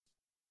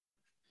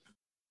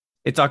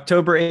It's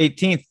October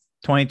 18th,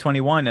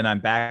 2021, and I'm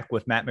back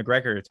with Matt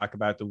McGregor to talk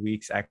about the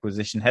week's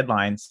acquisition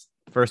headlines.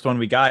 First one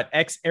we got: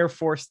 ex Air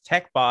Force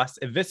tech boss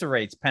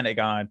eviscerates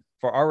Pentagon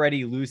for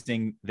already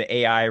losing the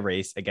AI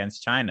race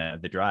against China,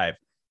 the drive.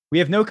 We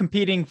have no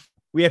competing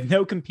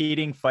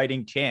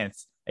fighting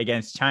chance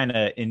against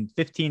China in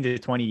 15 to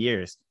 20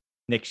 years,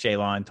 Nick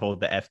Shalon told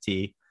the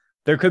FT.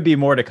 There could be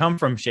more to come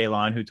from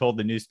Shalon, who told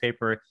the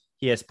newspaper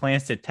he has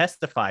plans to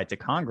testify to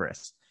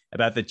Congress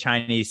about the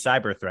Chinese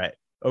cyber threat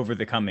over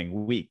the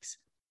coming weeks.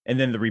 And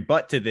then the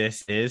rebut to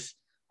this is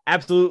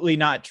absolutely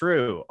not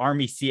true.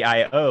 Army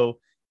CIO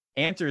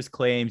answers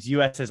claims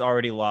US has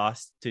already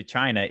lost to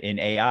China in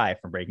AI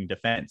from breaking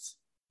defense.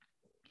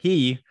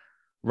 He,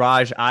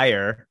 Raj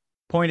Iyer,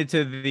 pointed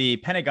to the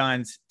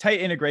Pentagon's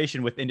tight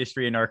integration with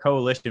industry and our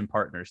coalition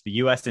partners. The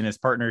US and its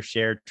partners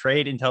shared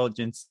trade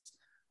intelligence,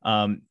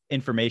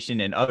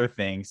 information, and other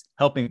things,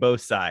 helping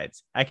both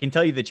sides. I can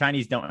tell you the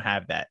Chinese don't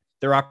have that.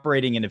 They're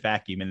operating in a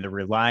vacuum and they're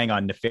relying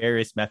on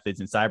nefarious methods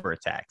and cyber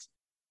attacks.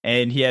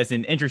 And he has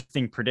an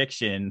interesting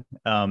prediction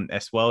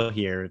as well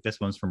here. This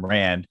one's from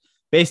Rand.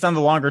 Based on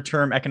the longer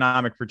term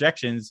economic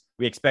projections,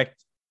 we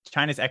expect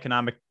China's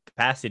economic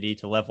capacity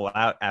to level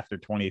out after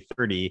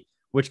 2030,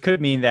 which could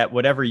mean that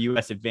whatever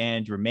U.S.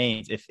 advantage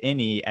remains, if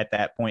any, at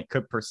that point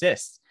could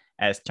persist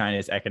as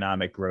China's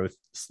economic growth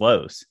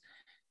slows.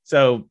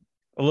 So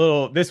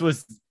this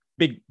was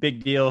big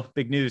deal,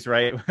 big news,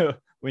 right?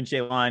 When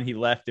Shalon, he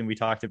left and we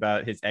talked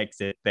about his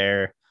exit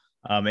there.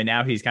 And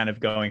now he's kind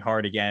of going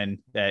hard again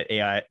that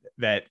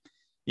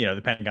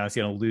the Pentagon is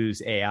going to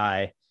lose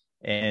AI.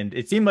 And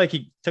it seemed like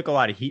he took a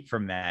lot of heat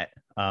from that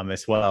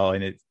as well.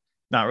 And it's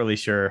not really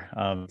sure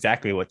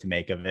exactly what to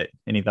make of it.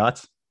 Any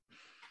thoughts?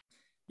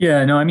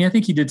 Yeah, no, I mean, I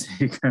think he did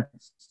take,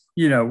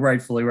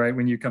 rightfully, right.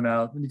 When you come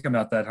out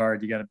that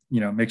hard, you got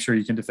to, make sure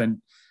you can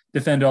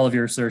defend all of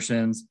your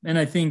assertions. And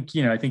I think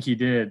he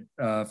did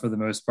for the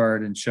most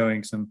part, and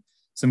showing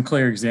some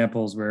clear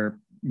examples where,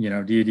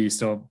 DoD is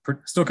still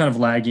kind of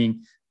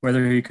lagging.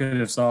 Whether he could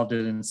have solved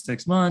it in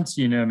 6 months,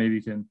 maybe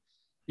you can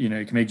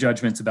make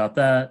judgments about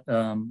that.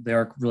 They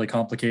are really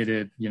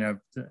complicated.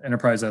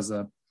 Enterprise as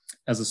a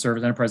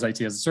service, enterprise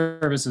IT as a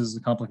service is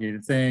a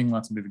complicated thing.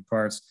 Lots of moving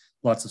parts,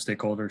 lots of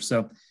stakeholders.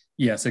 So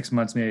yeah, 6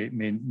 months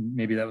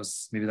maybe that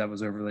was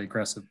overly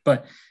aggressive.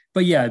 But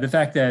yeah, the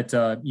fact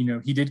that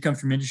he did come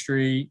from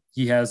industry,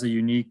 he has a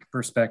unique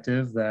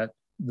perspective that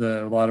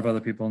a lot of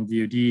other people in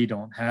DoD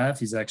don't have.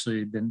 He's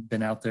actually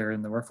been out there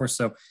in the workforce.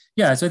 So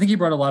yeah, so I think he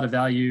brought a lot of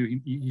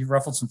value. He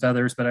ruffled some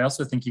feathers, but I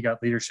also think he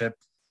got leadership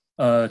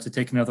to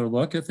take another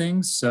look at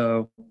things.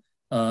 So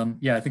I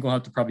think we'll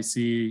have to probably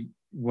see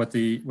what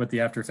the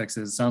after effects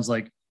is. It sounds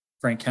like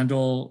Frank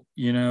Kendall,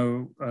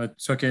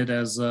 took it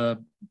as a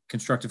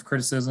constructive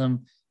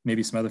criticism.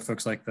 Maybe some other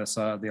folks like this,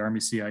 the Army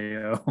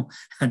CIO,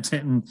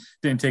 didn't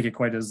take it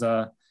quite as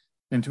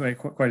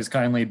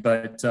kindly.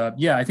 But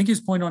I think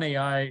his point on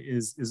AI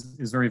is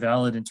very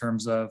valid in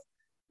terms of,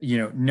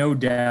 no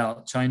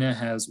doubt China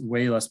has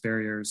way less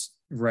barriers,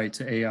 right,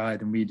 to AI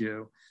than we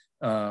do.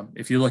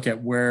 If you look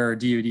at where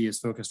DoD is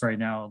focused right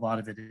now, a lot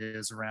of it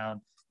is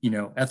around,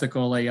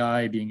 ethical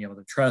AI, being able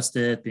to trust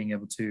it, being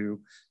able to,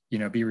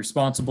 be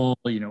responsible.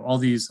 All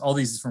these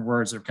different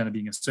words are kind of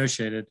being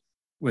associated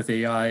with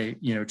AI.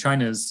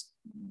 China's,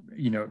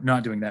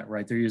 not doing that,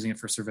 right. They're using it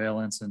for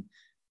surveillance, and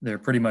they're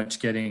pretty much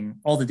getting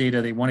all the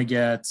data they want to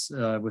get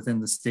within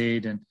the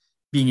state, and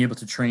being able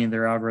to train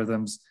their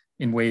algorithms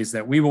in ways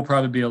that it will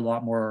probably be a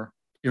lot more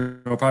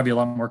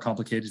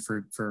complicated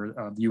for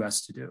the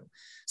U.S. to do.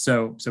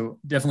 So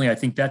definitely, I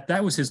think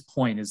that was his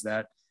point, is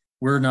that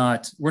we're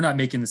not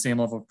making the same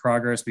level of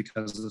progress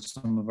because of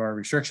some of our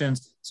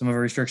restrictions. Some of our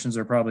restrictions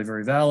are probably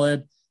very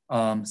valid.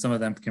 Some of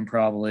them can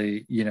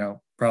probably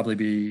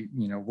be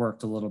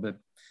worked a little bit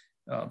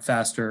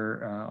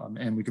faster,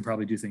 and we could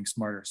probably do things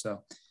smarter.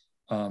 So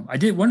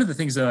one of the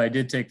things that I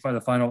did take for the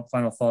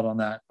final thought on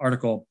that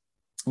article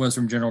was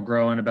from General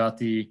Groen about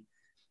the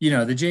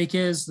JAIC.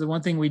 Is the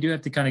one thing we do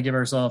have to kind of give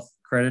ourselves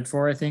credit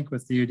for, I think,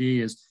 with DoD,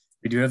 is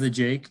we do have the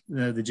JAIC.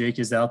 The JAIC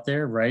is out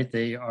there, right?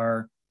 They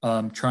are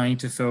trying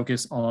to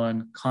focus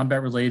on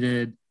combat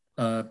related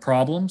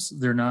problems.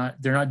 They're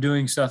not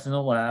doing stuff in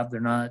the lab.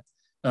 They're not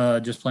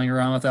just playing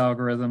around with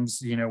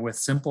algorithms, with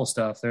simple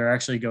stuff. They're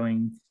actually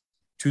going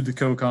to the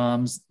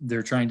COCOMs.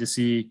 They're trying to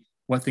see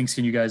what things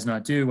can you guys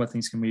not do? What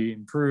things can we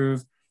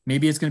improve?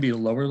 Maybe it's going to be a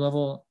lower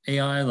level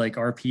AI, like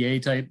RPA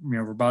type,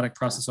 robotic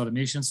process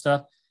automation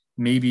stuff.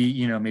 Maybe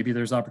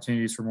there's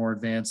opportunities for more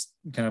advanced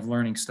kind of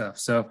learning stuff.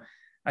 So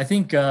I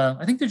think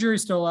the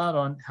jury's still out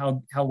on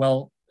how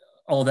well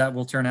all that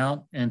will turn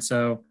out. And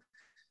so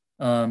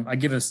I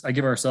give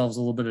ourselves a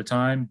little bit of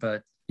time,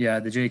 but yeah,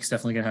 the JAIC's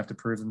definitely going to have to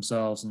prove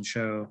themselves and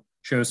show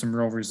some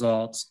real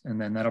results. And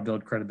then that'll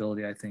build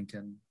credibility, I think.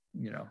 And,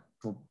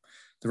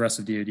 the rest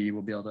of DoD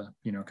will be able to,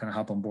 kind of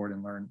hop on board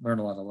and learn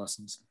a lot of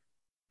lessons.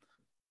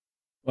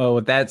 Well,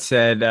 with that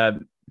said,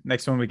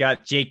 next one we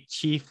got: JAIC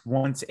chief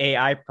wants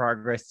AI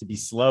progress to be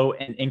slow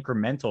and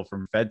incremental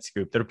from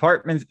FedScoop. The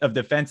Department of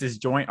Defense's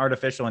Joint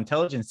Artificial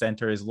Intelligence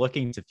Center is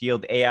looking to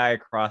field AI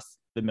across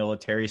the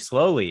military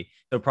slowly.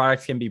 The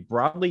products can be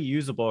broadly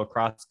usable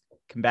across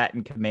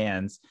combatant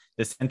commands,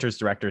 the center's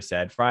director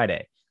said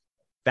Friday.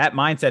 That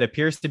mindset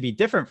appears to be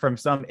different from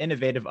some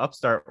innovative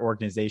upstart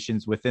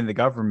organizations within the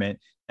government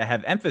that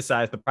have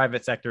emphasized the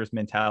private sector's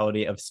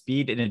mentality of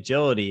speed and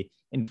agility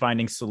in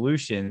finding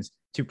solutions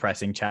to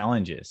pressing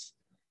challenges.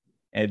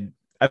 And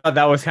I thought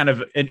that was kind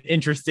of an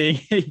interesting,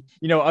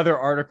 other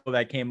article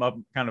that came up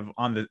kind of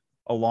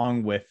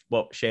along with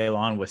what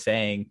Shaylon was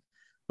saying.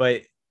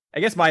 But I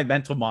guess my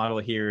mental model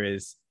here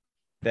is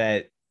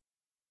that,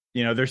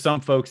 there's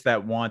some folks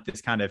that want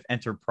this kind of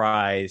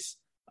enterprise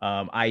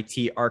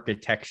IT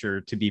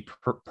architecture to be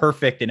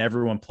perfect and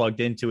everyone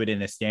plugged into it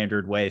in a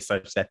standard way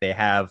such that they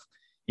have,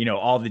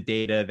 all the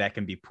data that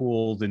can be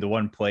pooled into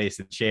one place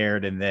and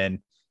shared, and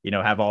then,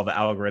 have all the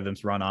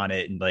algorithms run on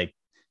it and like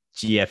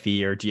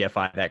GFE or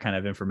GFI, that kind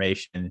of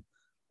information.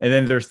 And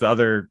then there's the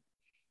other,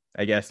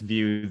 I guess,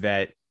 view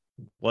that,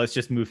 well, let's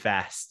just move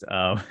fast.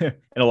 And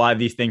a lot of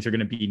these things are going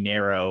to be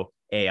narrow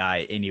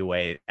AI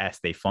anyway as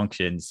they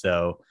function.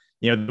 So,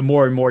 the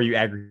more and more you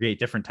aggregate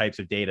different types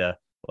of data,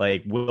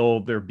 like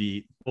will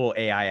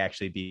AI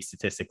actually be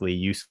statistically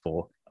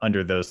useful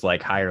under those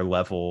like higher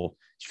level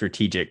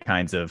strategic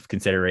kinds of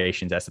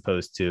considerations as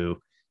opposed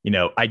to,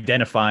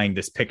 identifying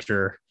this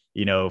picture,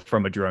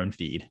 from a drone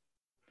feed.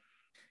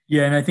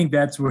 Yeah, and I think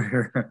that's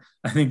where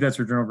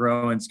General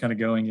Groen's kind of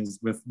going is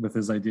with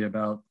his idea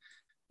about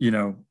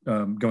going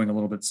a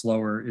little bit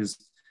slower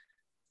is,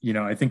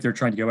 I think they're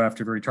trying to go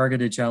after very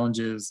targeted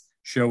challenges,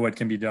 show what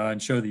can be done,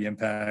 show the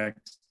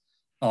impact.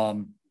 A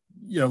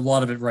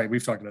lot of it, right?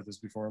 We've talked about this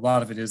before. A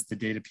lot of it is the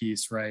data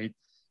piece, right?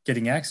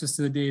 Getting access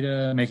to the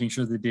data, making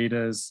sure the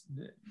data is,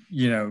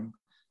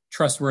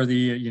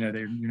 trustworthy.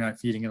 You're not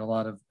feeding it a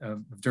lot of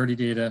dirty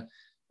data,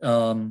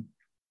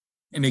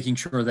 and making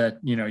sure that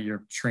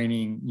you're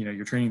training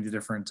the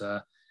different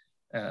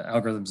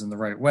algorithms in the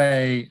right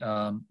way.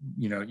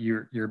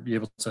 You're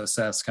able to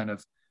assess kind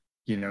of,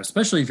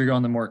 especially if you're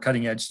on the more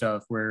cutting edge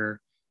stuff where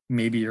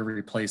maybe you're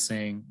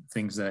replacing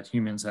things that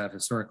humans have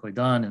historically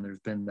done, and there's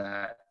been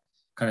that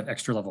kind of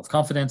extra level of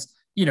confidence,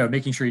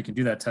 making sure you can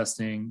do that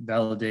testing,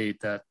 validate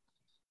that,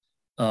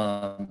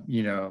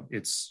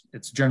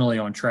 it's generally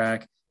on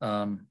track. We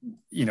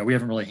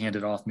haven't really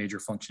handed off major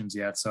functions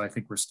yet, so I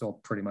think we're still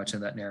pretty much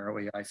in that narrow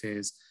AI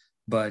phase.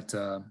 But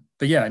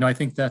yeah, no, I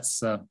think that's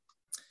the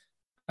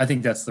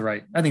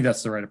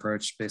right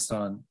approach based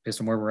on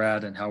where we're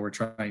at and how we're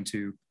trying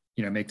to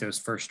make those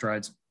first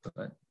strides.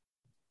 But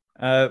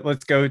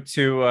let's go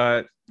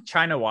to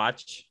China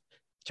Watch.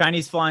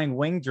 Chinese flying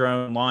wing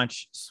drone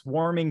launch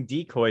swarming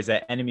decoys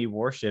at enemy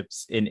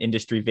warships in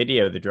industry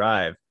video, The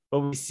Drive. What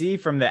we see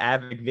from the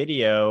AVIC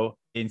video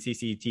in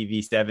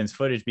CCTV7's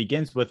footage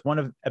begins with one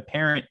of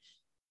apparent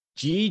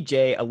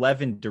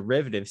GJ-11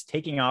 derivatives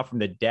taking off from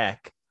the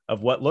deck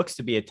of what looks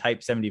to be a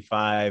Type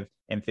 75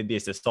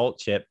 amphibious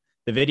assault ship.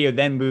 The video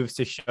then moves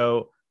to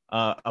show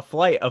a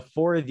flight of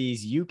 4 of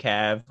these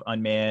UCAV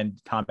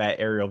unmanned combat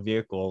aerial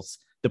vehicles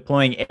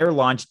deploying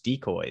air-launched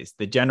decoys.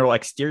 The general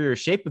exterior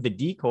shape of the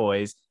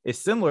decoys is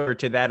similar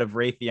to that of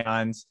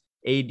Raytheon's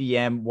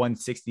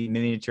ADM-160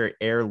 miniature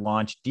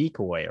air-launched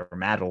decoy, or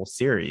MADL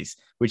series,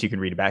 which you can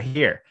read about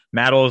here.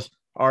 MADLs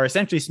are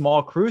essentially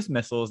small cruise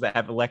missiles that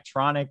have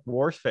electronic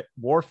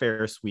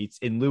warfare suites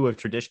in lieu of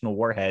traditional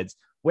warheads,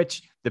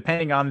 which,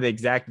 depending on the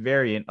exact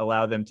variant,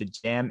 allow them to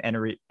jam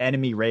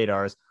enemy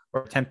radars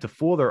or attempt to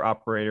fool their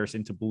operators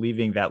into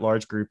believing that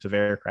large groups of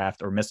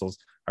aircraft or missiles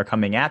are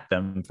coming at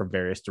them from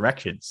various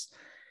directions.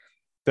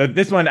 So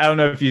this one, I don't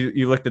know if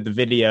you looked at the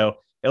video,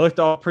 it looked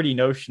all pretty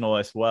notional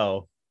as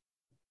well.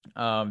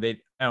 I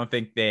don't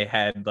think they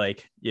had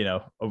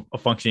a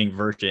functioning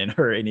version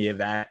or any of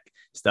that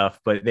stuff,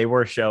 but they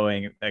were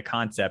showing a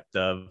concept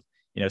of,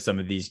 some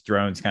of these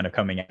drones kind of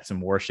coming at some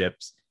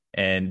warships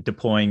and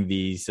deploying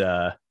these,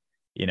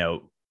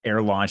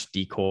 air-launched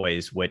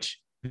decoys, which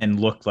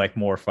then looked like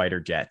more fighter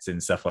jets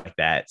and stuff like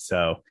that.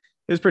 So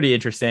it was pretty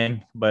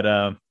interesting.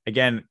 But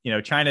again,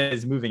 China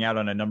is moving out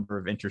on a number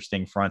of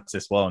interesting fronts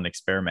as well and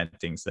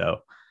experimenting. So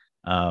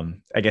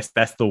I guess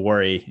that's the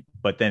worry.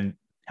 But then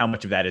how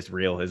much of that is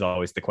real is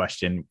always the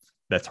question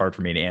that's hard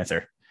for me to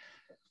answer.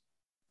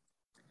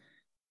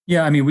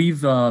 Yeah, I mean,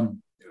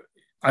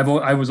 I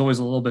was always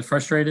a little bit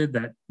frustrated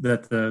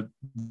that the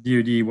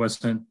DoD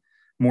wasn't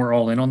more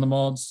all in on the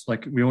molds.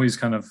 Like we've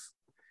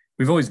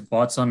always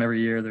bought some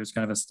every year. There's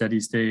kind of a steady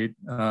state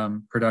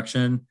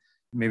production.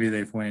 Maybe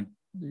they've went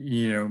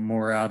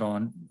more out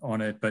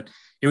on it, but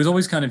it was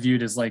always kind of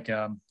viewed as like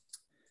a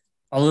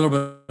little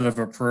bit of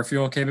a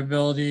peripheral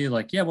capability.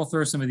 Like, yeah, we'll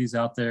throw some of these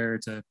out there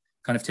to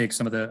kind of take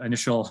some of the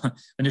initial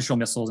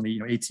missiles in the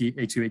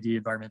A2AD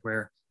environment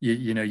where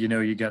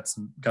you got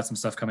some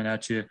stuff coming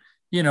at you.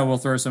 We'll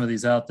throw some of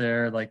these out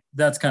there. Like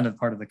that's kind of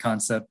part of the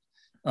concept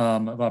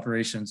of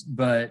operations.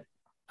 But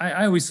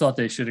I always thought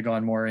they should have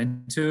gone more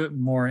into it,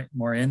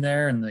 more in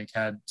there, and they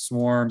had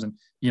swarms and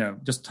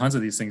just tons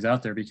of these things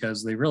out there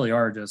because they really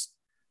are just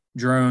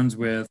drones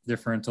with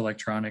different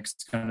electronics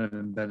kind of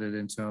embedded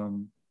into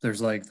them. There's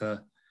like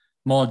the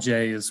Mauld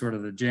J is sort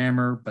of the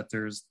jammer, but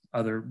there's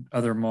other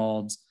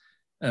Maulds,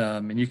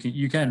 and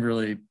you can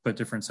really put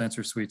different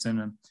sensor suites in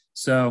them.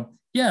 So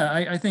yeah,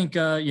 I think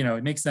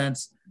it makes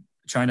sense.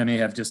 China may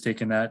have just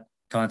taken that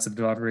concept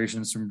of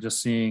operations from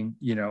just seeing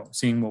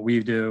what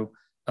we do,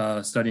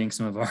 studying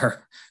some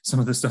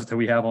of the stuff that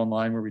we have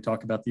online where we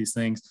talk about these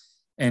things,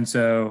 and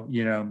so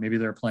maybe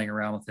they're playing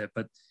around with it,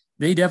 but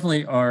they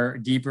definitely are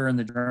deeper in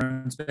the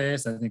drone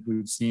space. I think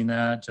we've seen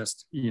that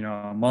just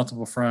on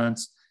multiple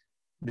fronts.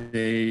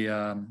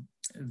 They're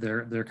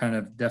kind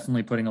of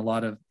definitely putting a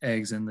lot of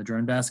eggs in the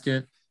drone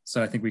basket.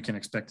 So I think we can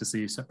expect to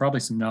see probably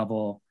some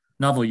novel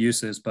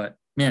uses. But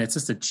man, it's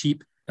just a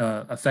cheap,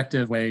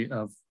 effective way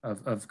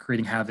of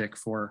creating havoc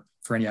for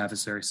any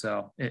adversary.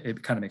 So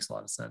it kind of makes a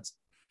lot of sense.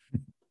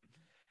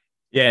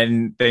 Yeah,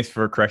 and thanks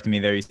for correcting me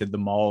there. You said the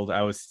Mauld.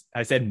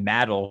 I said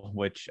Maddle,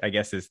 which I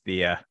guess is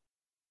the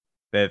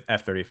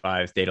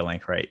F-35's data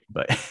link, right?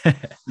 But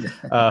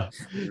so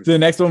the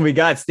next one we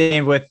got,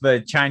 staying with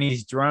the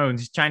Chinese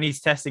drones, Chinese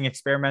testing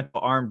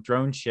experimental armed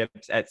drone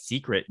ships at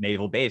secret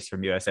naval base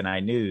from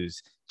USNI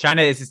News.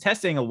 China is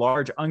testing a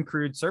large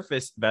uncrewed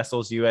surface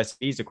vessels,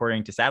 USVs,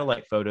 according to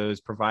satellite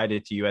photos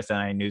provided to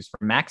USNI News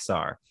from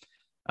Maxar.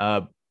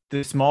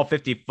 The small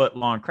 50-foot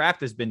long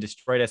craft has been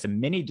destroyed as a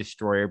mini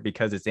destroyer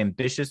because its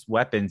ambitious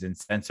weapons and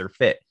sensor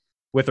fit.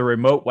 With a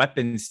remote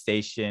weapons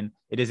station,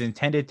 it is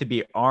intended to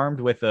be armed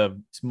with a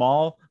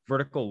small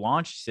vertical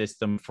launch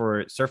system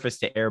for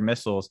surface-to-air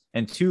missiles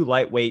and 2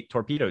 lightweight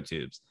torpedo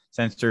tubes.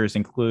 Sensors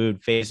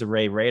include phase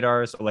array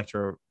radars,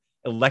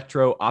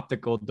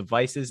 electro-optical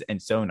devices,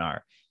 and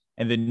sonar.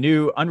 And the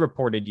new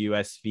unreported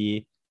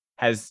USV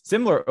has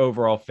similar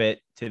overall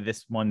fit to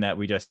this one that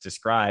we just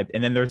described.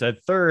 And then there's a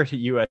third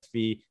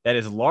USV that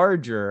is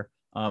larger,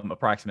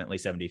 approximately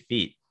 70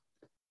 feet.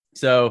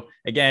 So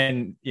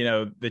again,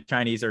 the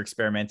Chinese are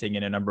experimenting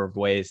in a number of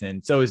ways,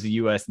 and so is the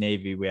U.S.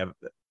 Navy.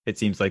 It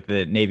seems like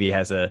the Navy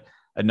has a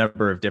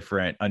number of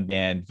different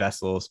unmanned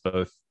vessels,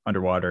 both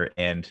underwater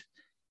and,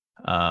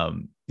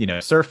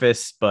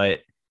 surface.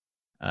 But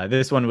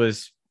this one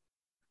was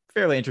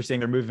fairly interesting.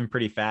 They're moving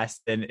pretty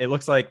fast, and it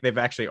looks like they've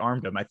actually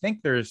armed them. I think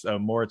there's a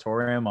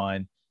moratorium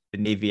on the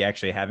Navy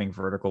actually having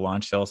vertical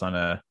launch cells on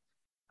a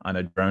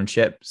drone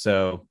ship.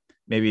 So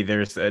maybe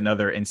there's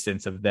another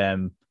instance of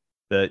them,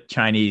 the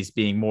Chinese,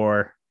 being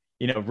more,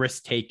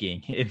 risk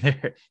taking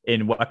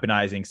in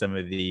weaponizing some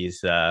of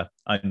these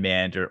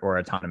unmanned or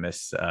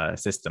autonomous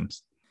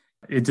systems.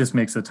 It just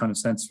makes a ton of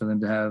sense for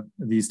them to have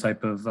these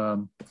type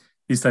of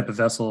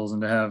vessels,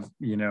 and to have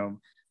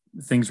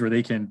things where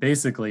they can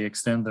basically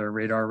extend their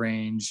radar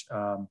range,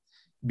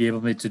 be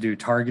able to do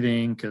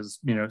targeting, because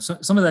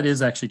some of that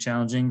is actually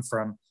challenging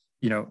from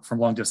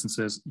long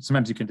distances.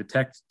 Sometimes you can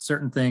detect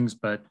certain things,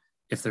 but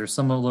if there's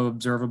some low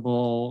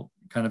observable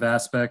kind of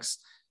aspects,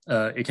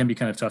 it can be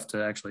kind of tough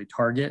to actually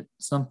target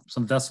some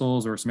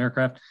vessels or some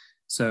aircraft.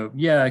 So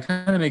yeah, it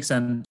kind of makes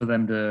sense for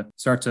them to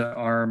start to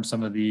arm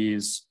some of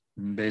these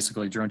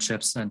basically drone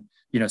ships, and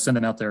send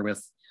them out there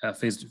with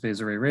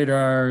phase array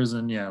radars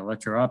and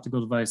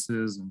electro-optical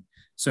devices and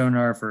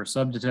sonar for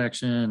sub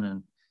detection,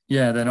 and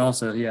then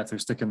also if they're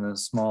sticking the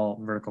small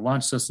vertical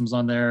launch systems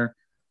on there,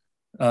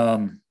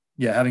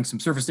 having some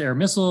surface to air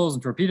missiles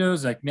and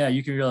torpedoes,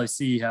 you can really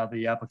see how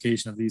the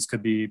application of these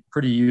could be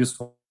pretty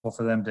useful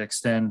for them to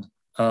extend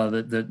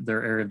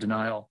their area of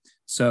denial.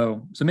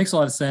 So it makes a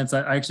lot of sense.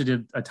 I actually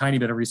did a tiny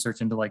bit of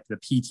research into like the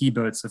PT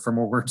boats from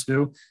World War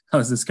II. I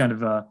was just kind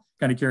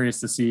of curious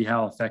to see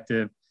how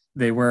effective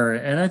they were,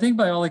 and I think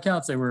by all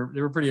accounts they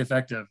were pretty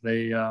effective.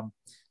 They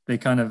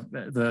kind of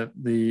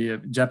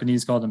the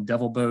Japanese called them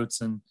devil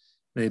boats, and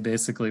they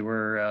basically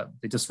were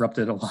they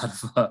disrupted a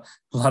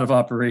lot of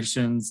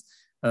operations,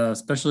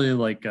 especially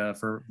like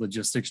for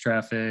logistics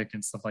traffic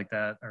and stuff like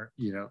that, or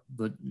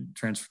the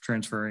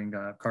transferring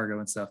cargo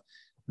and stuff.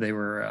 They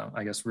were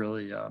I guess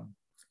really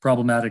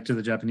problematic to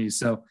the Japanese.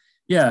 So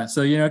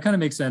it kind of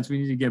makes sense. We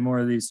need to get more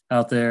of these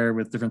out there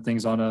with different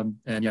things on them,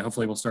 and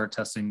hopefully we'll start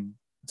testing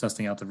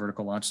out the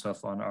vertical launch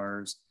stuff on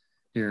ours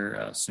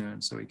here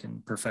soon, so we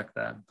can perfect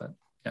that. But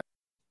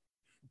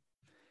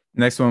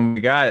next one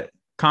we got: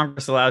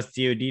 Congress allows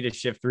DoD to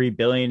shift $3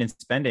 billion in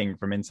spending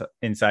from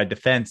inside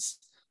defense.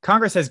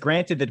 Congress has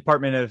granted the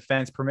Department of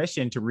Defense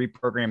permission to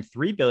reprogram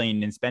 $3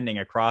 billion in spending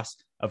across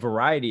a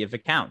variety of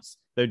accounts,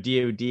 though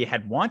DoD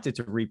had wanted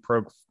to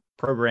reprogram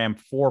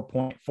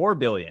 $4.4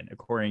 billion,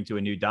 according to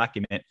a new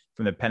document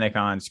from the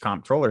Pentagon's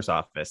Comptroller's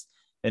Office.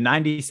 The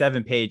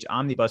 97-page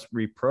omnibus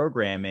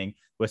reprogramming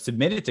was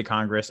submitted to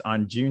Congress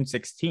on June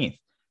 16th,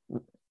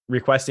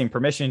 requesting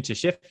permission to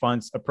shift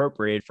funds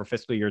appropriated for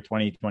fiscal year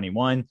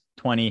 2021,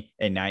 20,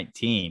 and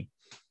 19.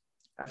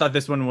 I thought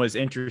this one was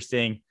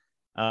interesting,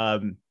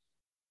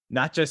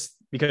 not just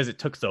because it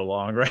took so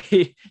long,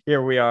 right?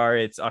 Here we are,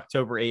 it's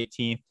October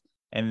 18th,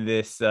 and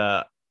this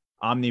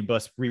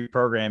omnibus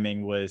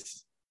reprogramming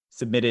was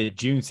submitted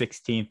June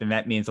 16th, and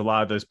that means a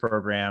lot of those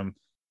program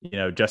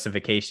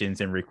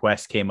justifications and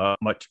requests came up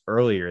much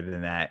earlier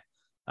than that.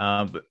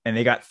 And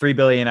they got $3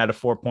 billion out of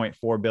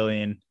 $4.4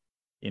 billion,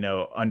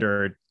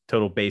 under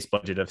total base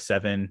budget of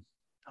 $700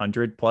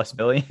 100 plus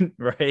billion,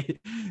 right?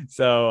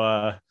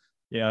 So,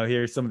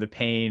 here's some of the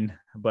pain,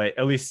 but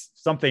at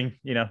least something,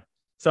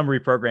 some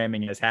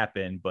reprogramming has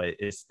happened, but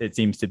it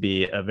seems to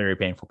be a very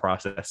painful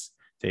process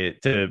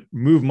to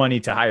move money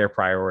to higher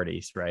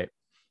priorities, right?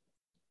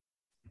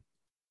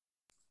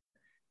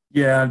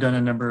 Yeah, I've done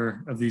a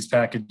number of these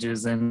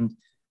packages, and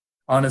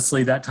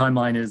honestly, that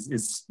timeline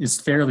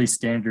is fairly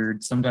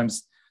standard.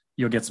 Sometimes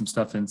you'll get some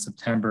stuff in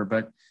September,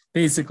 but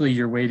basically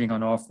you're waiting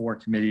on all four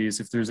committees.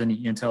 If there's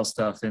any Intel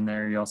stuff in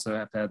there, you also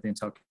have to have the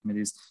Intel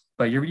committees.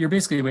 But you're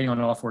basically waiting on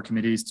all four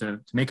committees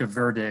to make a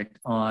verdict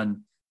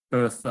on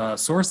both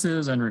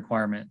sources and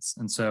requirements.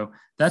 And so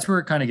that's where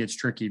it kind of gets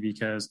tricky,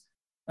 because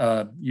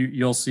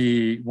you'll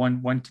see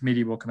one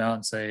committee will come out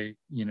and say,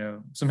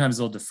 sometimes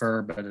they'll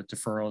defer, but a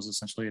deferral is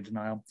essentially a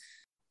denial.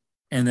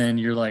 And then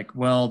you're like,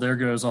 well, there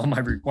goes all my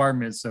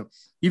requirements. So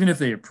even if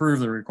they approve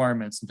the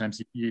requirements, sometimes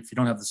if you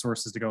don't have the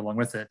sources to go along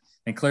with it,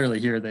 and clearly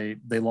here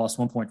they lost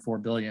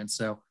 1.4 billion.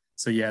 So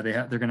yeah,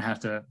 they're going to have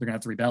to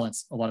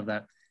rebalance a lot of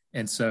that.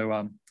 And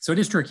so it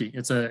is tricky.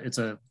 It's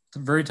a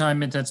very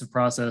time intensive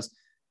process.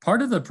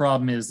 Part of the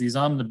problem is these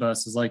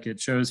omnibuses, like it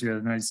shows here,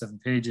 the 97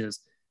 pages,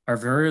 are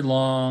very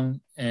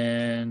long,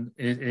 and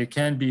it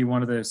can be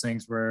one of those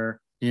things where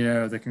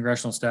the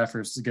congressional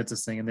staffers get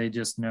this thing and they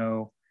just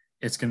know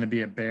it's going to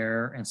be a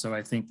bear. And so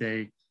I think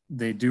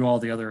they do all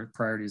the other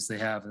priorities they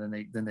have,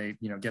 and then they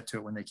get to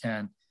it when they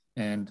can.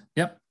 And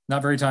yep,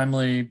 not very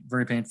timely,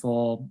 very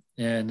painful,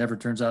 and never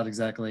turns out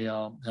exactly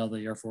how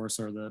the Air Force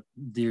or the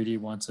DoD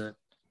wants it.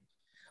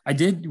 I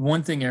did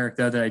one thing, Eric,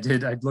 though, that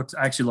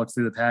I actually looked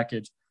through the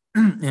package,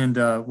 and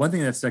one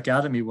thing that stuck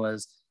out at me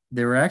was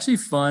there were actually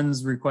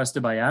funds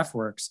requested by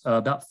AFWERX,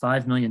 about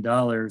 $5 million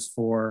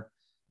for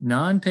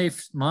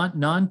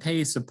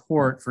non-pay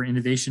support for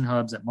innovation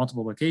hubs at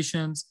multiple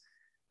locations.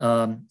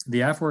 The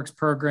AFWERX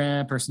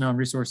program, personnel and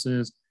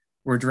resources,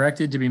 were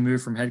directed to be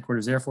moved from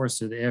Headquarters Air Force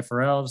to the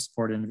AFRL to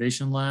support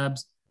innovation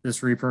labs. This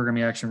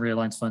reprogramming action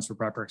realigns funds for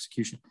proper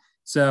execution.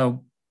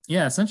 So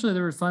yeah, essentially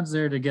there were funds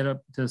there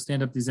to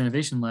stand up these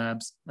innovation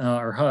labs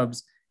or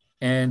hubs.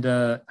 And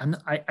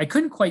I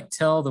couldn't quite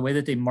tell the way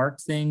that they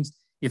marked things,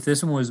 if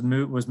this one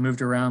was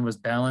moved around, was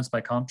balanced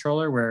by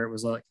comptroller, where it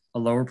was like a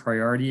lower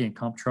priority and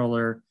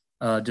comptroller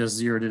just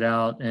zeroed it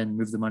out and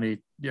moved the money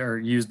or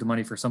used the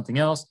money for something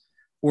else,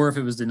 or if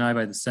it was denied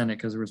by the Senate,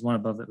 because there was one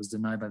above that was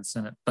denied by the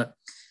Senate. But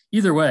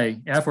either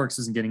way, AFWERX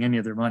isn't getting any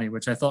of their money,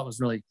 which I thought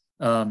was really,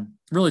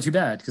 really too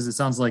bad, because it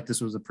sounds like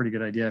this was a pretty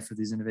good idea for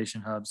these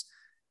innovation hubs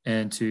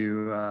and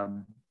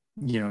to,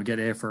 get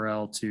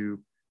AFRL to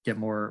get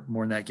more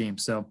in that game.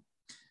 So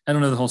I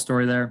don't know the whole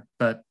story there,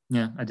 but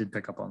yeah, I did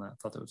pick up on that. I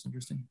thought that was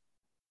interesting.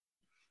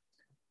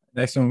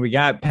 Next one, we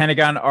got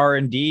Pentagon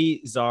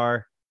R&D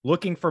czar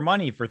looking for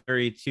money for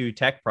 32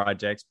 tech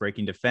projects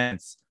breaking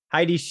defense.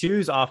 Heidi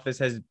Shu's office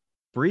has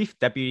briefed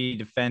Deputy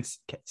Defense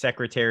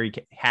Secretary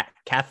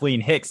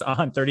Kathleen Hicks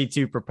on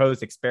 32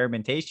 proposed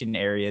experimentation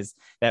areas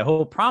that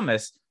hold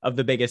promise of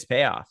the biggest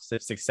payoffs.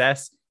 If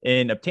success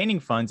in obtaining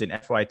funds in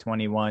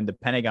FY21, the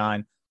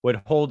Pentagon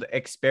would hold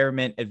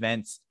experiment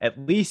events at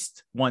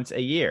least once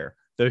a year,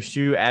 though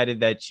Shu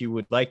added that she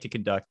would like to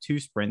conduct 2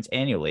 sprints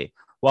annually.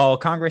 While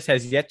Congress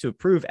has yet to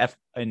approve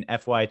an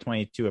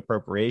FY22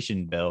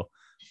 appropriation bill,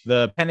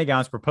 the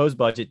Pentagon's proposed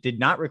budget did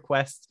not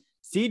request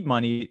seed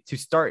money to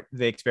start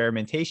the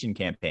experimentation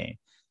campaign.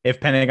 If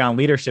Pentagon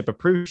leadership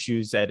approves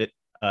Shu's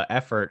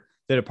effort,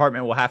 the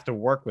department will have to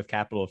work with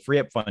Capitol to free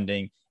up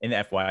funding in the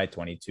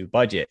FY22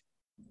 budget.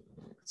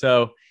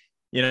 So,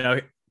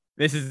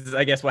 this is,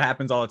 I guess, what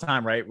happens all the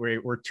time, right?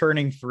 We're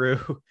turning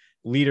through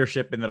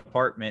leadership in the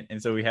department,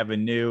 and so we have a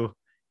new,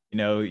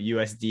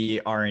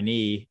 USD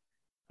R&E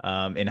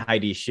in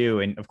Heidi Shu,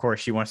 and of course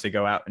she wants to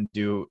go out and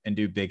do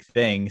big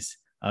things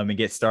and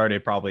get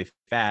started probably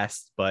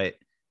fast, but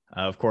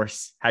of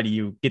course, how do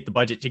you get the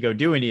budget to go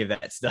do any of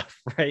that stuff,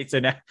 right? So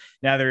now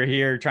they're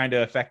here trying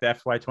to affect the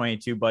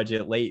FY22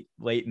 budget late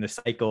in the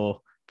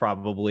cycle,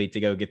 probably,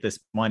 to go get this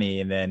money,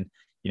 and then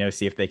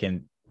see if they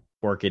can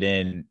work it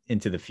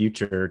into the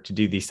future to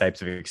do these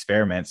types of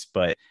experiments.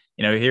 But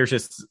here's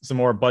just some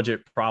more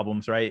budget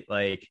problems, right?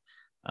 Like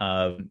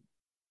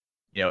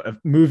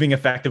moving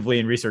effectively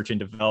in research and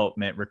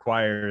development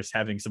requires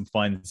having some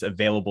funds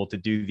available to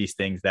do these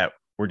things that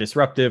were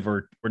disruptive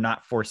or were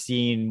not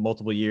foreseen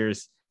multiple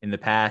years in the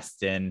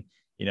past. And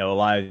a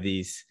lot of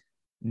these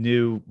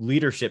new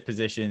leadership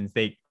positions,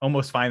 they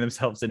almost find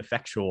themselves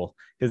ineffectual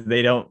because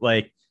they don't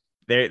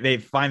they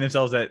find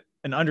themselves at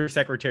an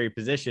undersecretary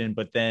position,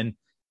 but then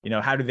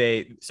how do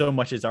they, so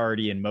much is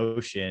already in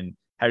motion,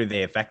 how do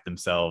they affect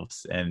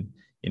themselves? And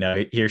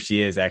here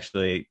she is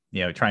actually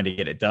trying to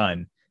get it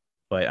done,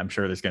 but I'm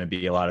sure there's going to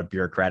be a lot of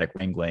bureaucratic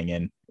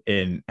wrangling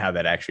in how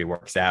that actually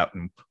works out,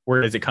 and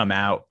where does it come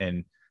out,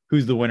 and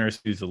who's the winners,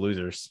 who's the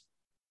losers.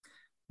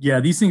 Yeah,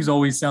 these things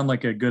always sound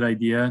like a good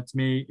idea to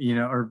me,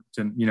 or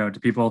to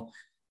people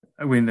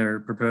when they're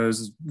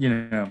proposed.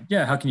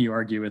 How can you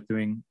argue with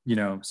doing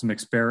some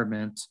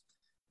experiment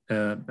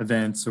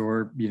events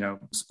or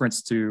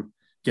sprints to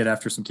get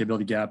after some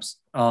capability gaps?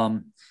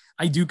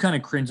 I do kind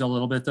of cringe a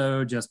little bit,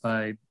 though, just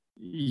by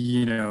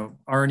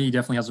R&E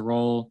definitely has a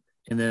role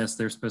in this.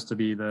 They're supposed to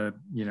be the,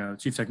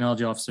 chief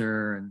technology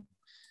officer and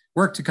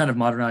work to kind of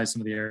modernize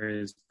some of the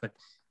areas. But,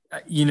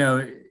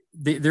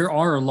 there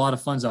are a lot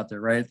of funds out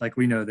there, right? Like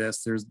we know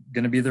this, there's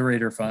going to be the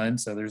Raider Fund.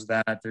 So there's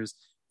that, there's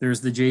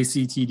the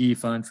JCTD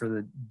fund for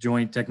the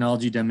Joint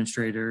Technology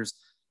Demonstrators.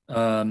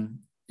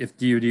 If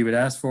DoD would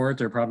ask for it,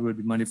 there probably would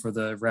be money for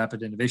the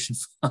Rapid Innovation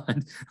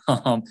Fund.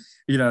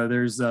 There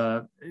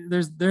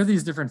are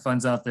these different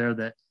funds out there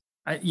that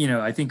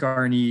I think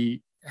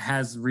R&E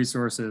has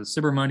resources,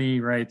 SBIR money,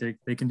 right?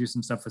 They can do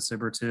some stuff with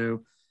SBIR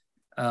too.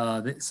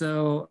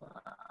 So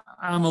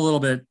I'm a little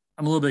bit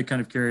kind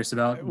of curious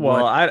about.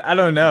 Well, I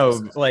don't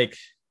know. Like,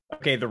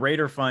 okay, the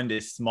Raider Fund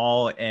is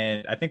small,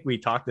 and I think we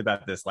talked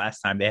about this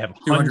last time. They have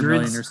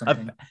hundreds or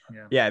something.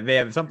 Yeah, they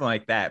have something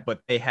like that, but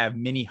they have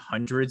many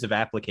hundreds of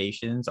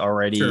applications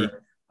already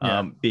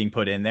being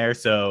put in there.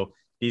 So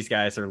these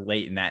guys are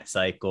late in that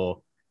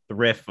cycle. The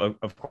RIF,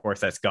 of course,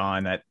 that's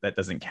gone. That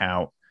doesn't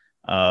count.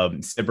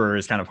 SBIR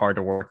is kind of hard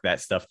to work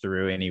that stuff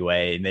through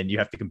anyway, and then you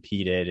have to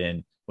compete it.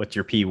 And what's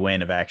your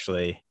P-win of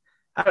actually?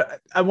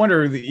 I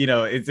wonder,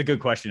 it's a good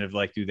question of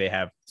like, do they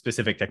have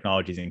specific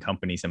technologies and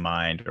companies in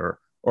mind,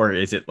 or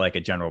is it like a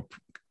general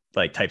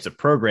like types of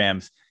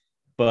programs?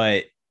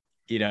 But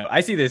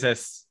I see this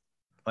as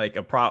like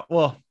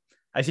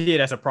I see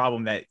it as a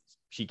problem that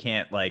she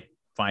can't like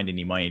find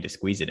any money to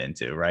squeeze it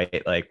into,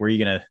 right? Like, where are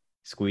you gonna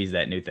squeeze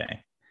that new thing?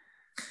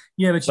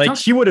 Yeah, but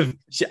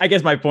I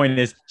guess my point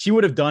is she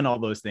would have done all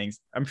those things.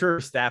 I'm sure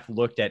staff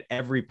looked at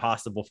every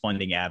possible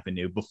funding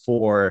avenue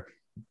before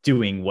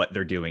doing what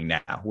they're doing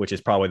now, which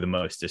is probably the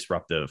most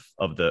disruptive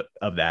of the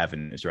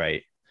avenues,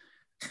 right?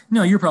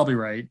 No, you're probably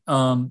right.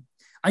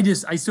 I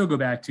still go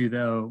back to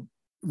though,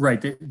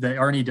 right? The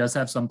R&E does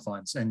have some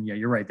funds, and yeah,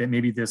 you're right that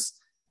maybe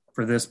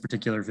for this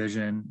particular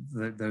vision,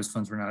 those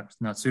funds were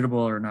not suitable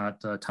or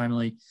not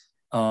timely.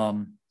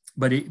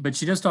 But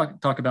she does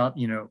talk about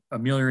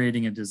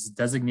ameliorating a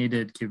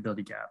designated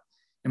capability gap,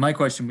 and my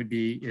question would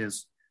be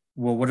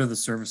well, what are the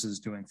services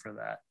doing for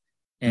that?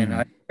 And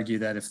I argue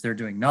that if they're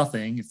doing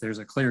nothing, if there's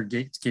a clear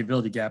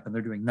capability gap and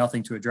they're doing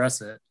nothing to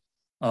address it,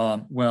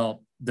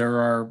 well, there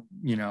are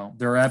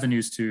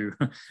avenues to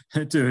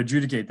to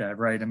adjudicate that,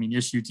 right? I mean,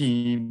 issue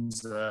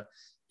teams,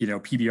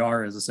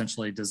 PBR is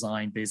essentially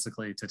designed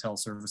basically to tell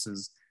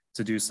services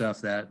to do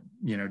stuff that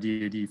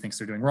DoD thinks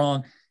they're doing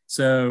wrong.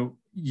 So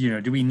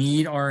do we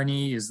need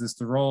R&E? Is this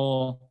the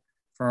role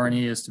for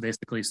R&E, is to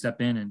basically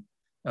step in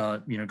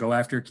and go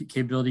after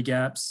capability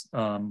gaps,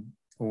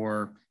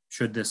 or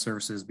should this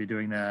services be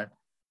doing that?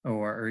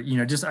 Or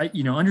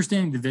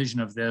understanding the vision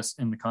of this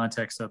in the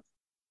context of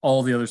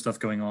all the other stuff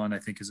going on, I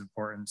think is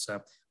important.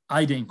 So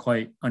I didn't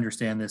quite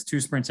understand this. 2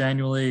 sprints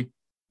annually.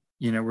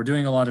 We're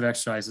doing a lot of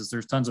exercises.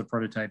 There's tons of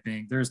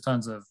prototyping. There's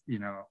tons of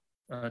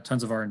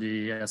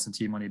R&D,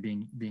 S&T money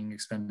being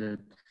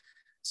expended.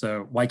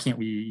 So why can't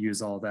we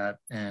use all that?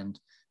 And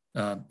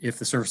if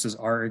the services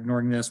are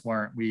ignoring this, why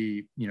aren't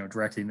we,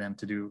 directing them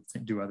to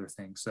do other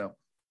things? So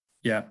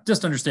yeah,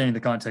 just understanding the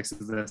context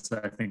of this,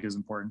 I think, is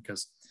important,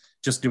 because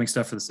just doing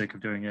stuff for the sake of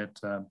doing it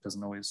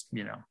doesn't always,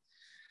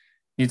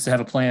 needs to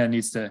have a plan,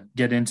 needs to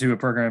get into a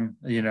program,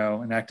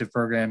 an active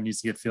program,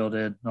 needs to get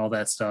fielded, and all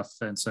that stuff.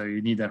 And so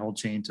you need that whole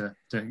chain to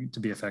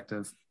be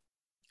effective.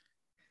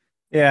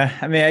 Yeah,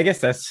 I mean, I guess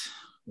that's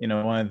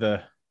one of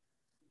the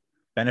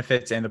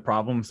benefits and the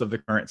problems of the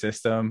current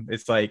system.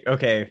 It's like,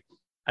 okay,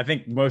 I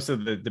think most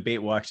of the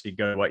debate will actually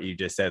go to what you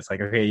just said. It's like,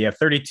 okay, you have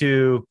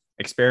 32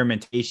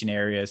 experimentation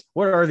areas.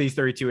 What are these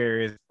 32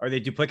 areas? Are they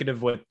duplicative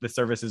of what the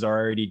services are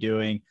already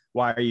doing?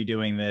 Why are you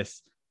doing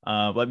this?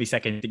 Let me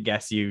second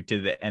guess you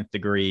to the nth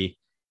degree.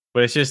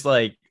 But it's just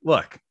like,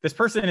 look, this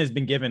person has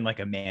been given like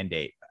a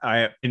mandate,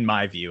 in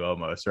my view,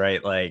 almost,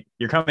 right? Like,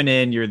 you're coming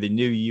in, you're the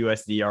new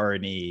USD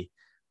R&E.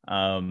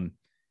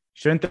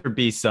 Shouldn't there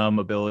be some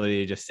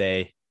ability to just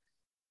say,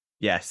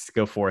 yes,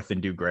 go forth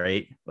and do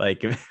great?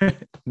 Like,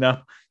 no,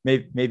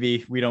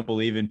 maybe we don't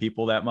believe in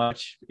people that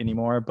much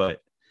anymore.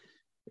 But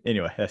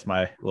anyway, that's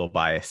my little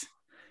bias.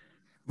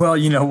 Well,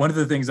 one of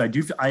the things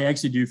I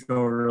actually do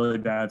feel really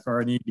bad for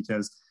R&E,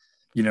 because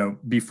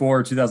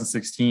before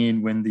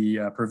 2016, when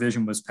the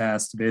provision was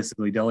passed to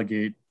basically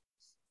delegate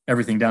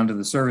everything down to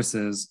the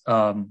services,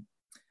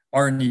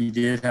 R&E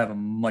did have a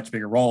much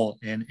bigger role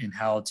in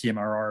how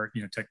TMRR,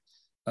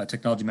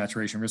 technology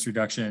maturation risk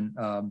reduction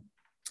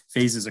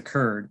phases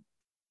occurred,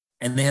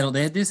 and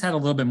they just had a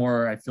little bit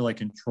more, I feel like,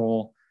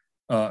 control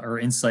or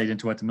insight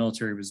into what the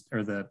military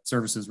or the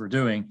services were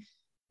doing.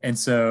 And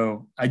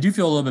so I do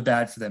feel a little bit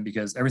bad for them,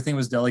 because everything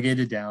was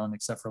delegated down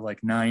except for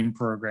like 9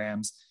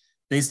 programs.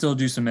 They still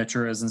do some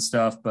metros and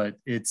stuff, but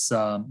it's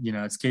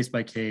it's case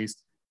by case.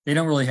 They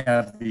don't really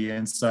have the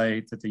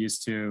insight that they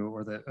used to,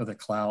 or the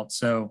clout.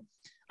 So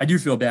I do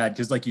feel bad,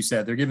 because like you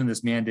said, they're given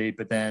this mandate,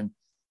 but then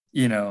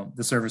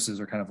the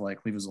services are kind of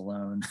like, leave us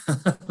alone.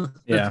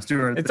 Yeah.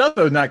 It's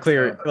also not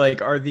clear,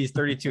 like, are these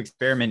 32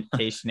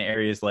 experimentation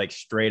areas like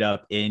straight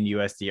up in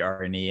USD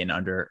R&E and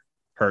under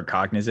her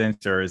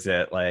cognizance, or is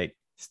it like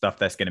stuff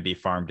that's going to be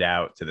farmed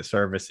out to the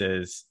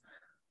services,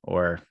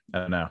 or I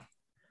don't know?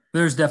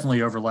 There's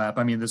definitely overlap.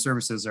 I mean, the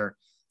services are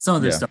some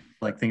of this Yeah. stuff,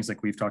 like things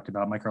like we've talked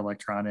about,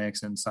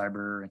 microelectronics and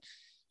cyber,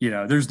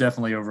 and there's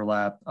definitely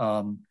overlap.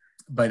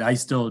 But I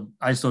still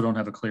don't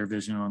have a clear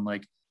vision on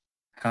like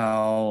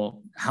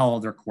how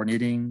they're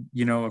coordinating,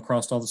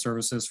 across all the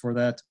services for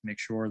that to make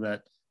sure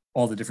that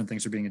all the different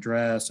things are being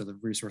addressed or the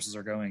resources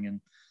are going in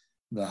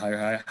the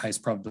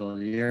highest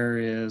probability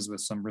areas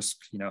with some risk,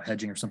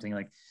 hedging or something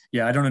like.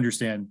 Yeah, I don't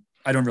understand.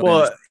 I don't really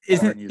Well,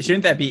 understand.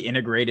 shouldn't that be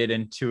integrated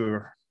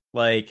into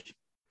like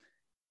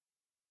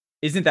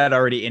isn't that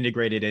already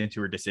integrated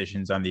into her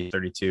decisions on the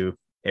 32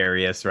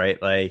 areas,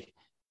 right? Like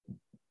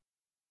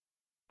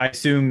I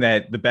assume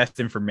that the best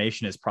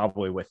information is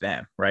probably with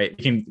them, right?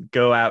 You can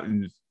go out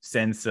and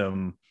send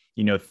some,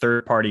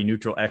 third party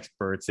neutral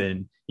experts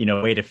and,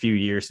 wait a few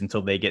years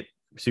until they get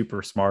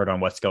super smart on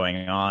what's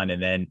going on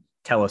and then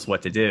tell us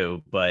what to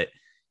do. But,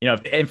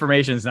 if the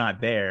information is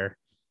not there,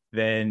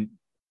 then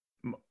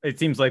it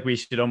seems like we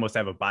should almost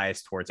have a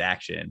bias towards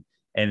action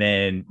and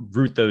then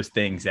root those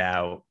things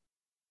out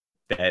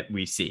that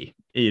we see,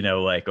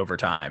 like over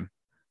time.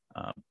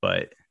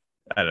 But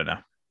I don't know.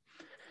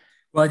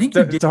 Well, I think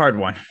It's a hard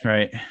one,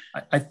 right?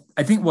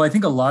 I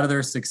think a lot of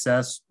their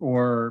success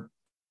or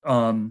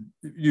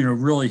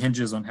really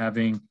hinges on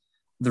having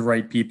the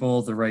right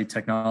people, the right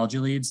technology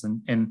leads,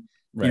 and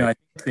Right. I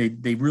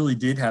think they really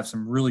did have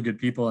some really good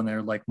people in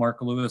there, like Mark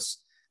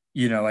Lewis.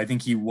 I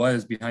think he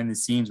was behind the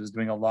scenes, was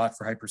doing a lot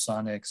for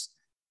hypersonics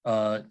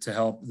to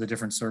help the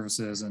different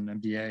services and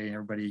MDA and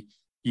everybody,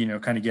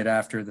 kind of get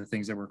after the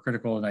things that were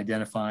critical and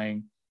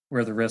identifying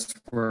where the risks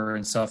were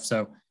and stuff.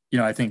 So,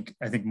 I think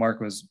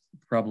Mark was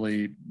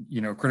probably,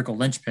 critical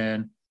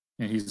linchpin,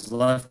 and he's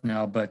left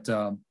now. But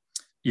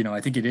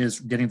I think it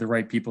is getting the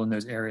right people in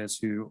those areas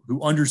who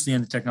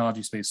understand the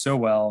technology space so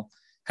well,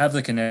 have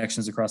the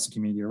connections across the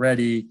community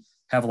already,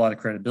 have a lot of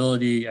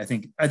credibility. I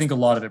think a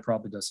lot of it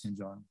probably does hinge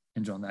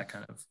on that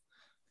kind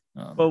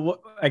of.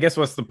 Well, I guess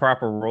what's the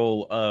proper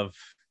role of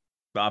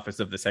the Office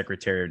of the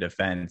Secretary of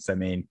Defense? I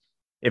mean,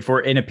 if we're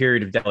in a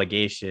period of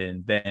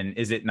delegation, then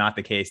is it not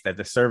the case that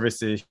the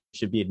services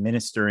should be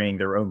administering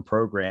their own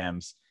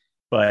programs,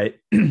 but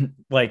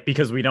like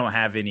because we don't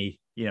have any,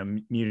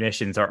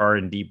 munitions or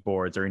R&D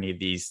boards or any of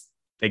these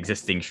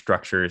existing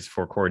structures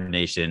for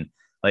coordination,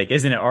 like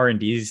isn't it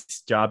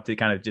R&D's job to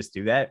kind of just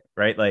do that,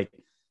 right? Like,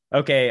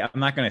 okay, I'm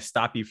not going to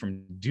stop you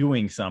from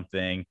doing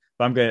something,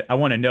 but I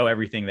want to know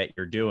everything that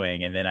you're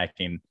doing, and then I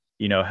can,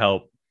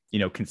 help,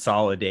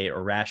 consolidate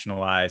or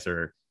rationalize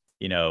or,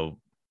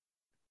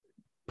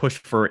 push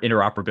for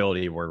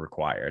interoperability where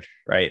required,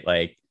 right?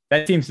 Like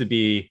that seems to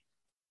be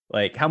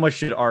like how much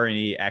should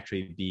R&E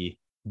actually be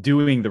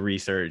doing the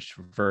research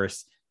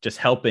versus just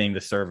helping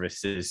the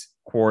services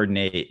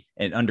coordinate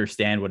and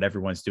understand what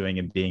everyone's doing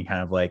and being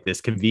kind of like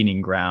this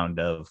convening ground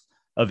of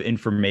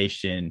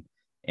information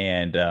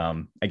and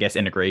I guess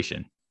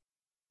integration.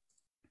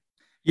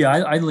 Yeah,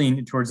 I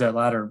lean towards that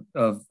latter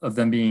of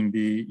them being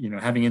the,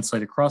 having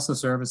insight across the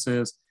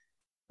services,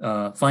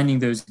 finding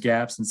those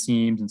gaps and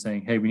seams and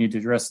saying, hey, we need to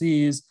address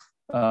these,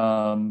 being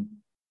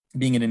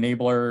an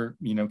enabler,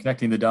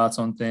 connecting the dots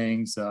on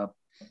things,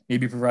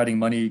 maybe providing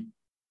money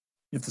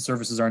if the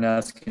services aren't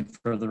asking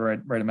for the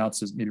right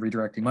amounts, is maybe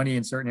redirecting money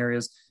in certain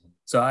areas.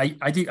 So I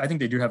think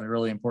they do have a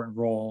really important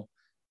role.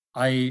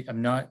 I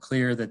am not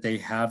clear that they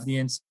have the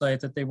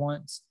insight that they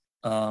want.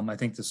 I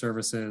think the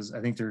services,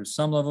 I think there's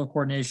some level of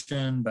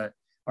coordination, but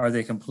are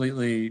they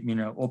completely,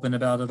 open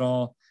about it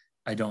all?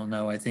 I don't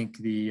know. I think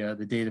the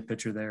data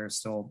picture there is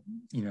still,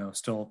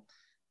 still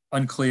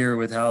unclear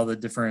with how the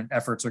different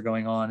efforts are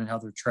going on and how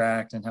they're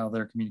tracked and how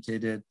they're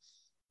communicated.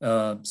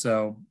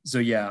 So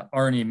yeah,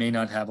 R&E may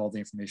not have all the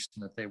information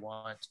that they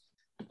want,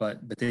 but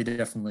they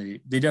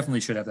definitely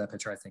should have that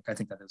picture. I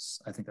think that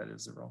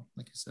is the role,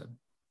 like you said.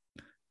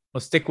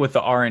 We'll stick with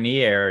the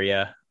R&E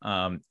area,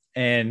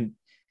 and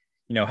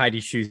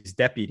Heidi Schu's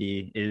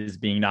deputy is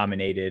being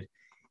nominated,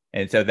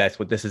 and so that's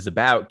what this is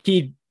about.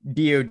 Key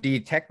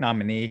DoD tech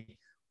nominee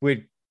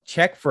would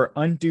check for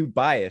undue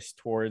bias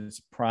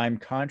towards prime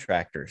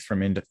contractors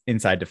from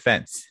inside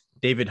defense.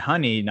 David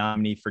Honey,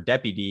 nominee for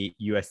deputy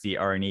USD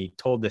R&E,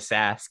 told the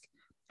SASC,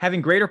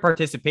 having greater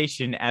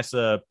participation as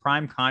a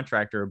prime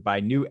contractor by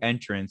new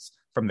entrants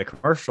from the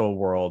commercial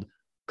world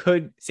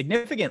could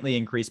significantly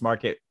increase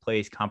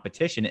marketplace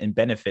competition and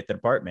benefit the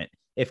department.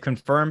 If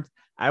confirmed,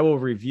 I will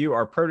review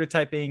our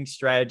prototyping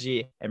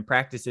strategy and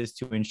practices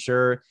to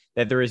ensure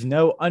that there is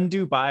no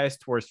undue bias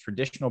towards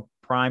traditional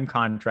prime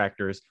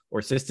contractors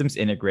or systems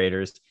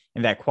integrators,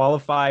 and that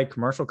qualified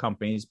commercial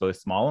companies, both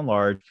small and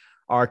large,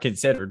 are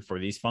considered for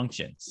these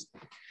functions.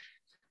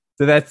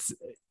 So that's,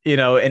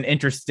 an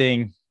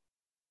interesting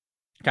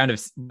kind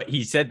of,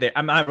 he said that.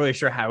 I'm not really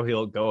sure how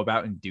he'll go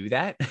about and do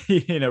that,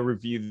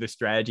 review the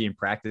strategy and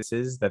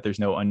practices, that there's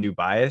no undue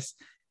bias.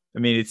 I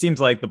mean, it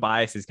seems like the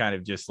bias is kind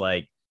of just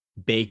like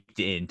baked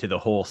into the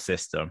whole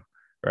system,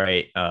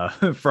 right?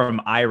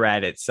 From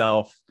IRAD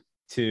itself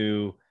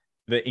to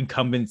the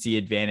incumbency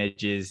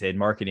advantages and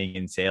marketing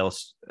and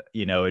sales,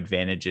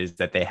 advantages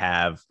that they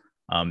have,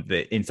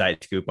 the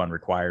inside scoop on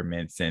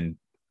requirements and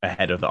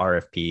ahead of the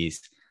RFPs.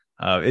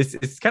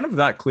 It's kind of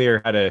not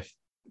clear how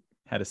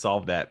to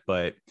solve that,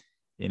 but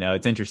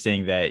it's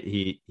interesting that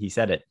he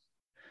said it.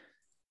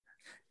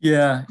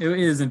 Yeah, it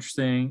is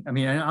interesting. I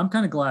mean, I'm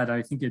kind of glad.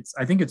 I think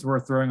it's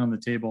worth throwing on the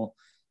table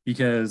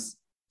because,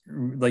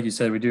 like you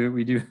said, we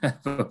do have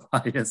a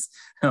bias.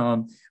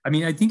 I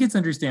mean, I think it's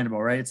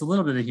understandable, right? It's a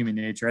little bit of human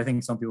nature. I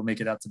think some people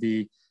make it out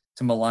to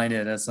malign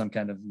it as some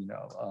kind of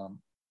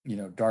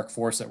dark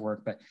force at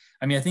work. But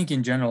I mean, I think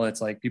in general,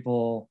 it's like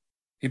people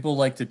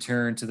like to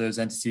turn to those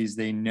entities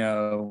they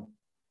know,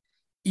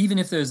 even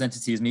if those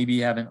entities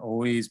maybe haven't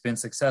always been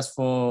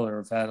successful or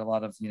have had a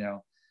lot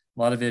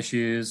of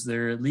issues.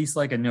 They're at least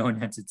like a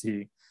known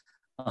entity.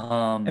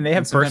 And they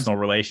have personal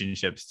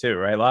relationships too,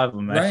 right? A lot of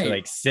them actually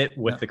like sit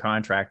with the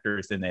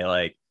contractors and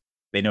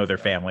they know their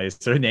families,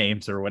 their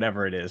names, or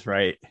whatever it is,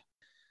 right?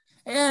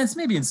 And it's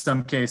maybe in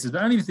some cases, but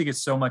I don't even think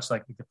it's so much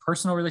like the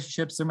personal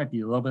relationships. There might be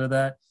a little bit of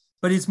that,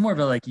 but it's more of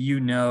a like if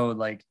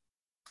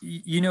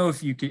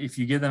you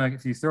give them,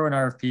 if you throw an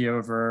RFP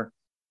over,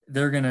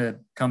 they're gonna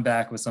come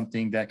back with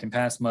something that can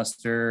pass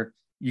muster.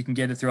 You can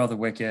get it through all the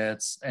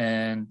wickets,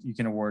 and you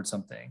can award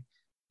something.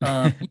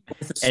 And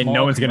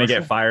no one's going to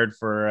get fired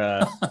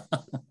for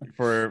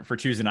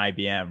choosing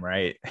IBM,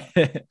 right?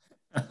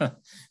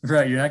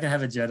 Right. You're not going to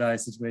have a Jedi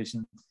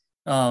situation.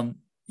 So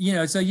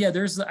yeah,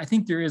 I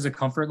think there is a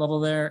comfort level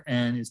there,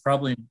 and it's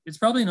probably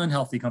an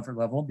unhealthy comfort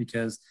level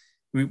because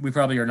we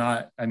probably are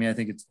not. I mean, I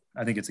think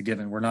it's a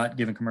given. We're not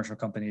giving commercial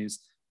companies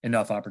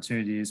enough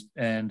opportunities.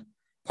 And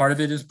part of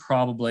it is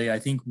probably, I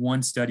think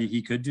one study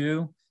he could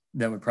do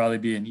that would probably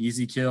be an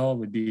easy kill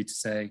would be to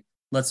say,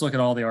 let's look at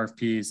all the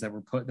RFPs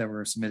that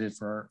were submitted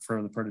for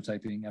the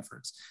prototyping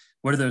efforts.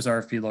 What do those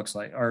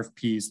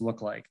RFPs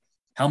look like?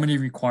 How many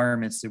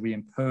requirements did we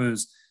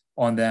impose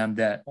on them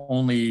that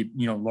only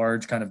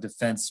large kind of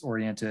defense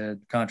oriented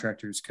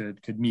contractors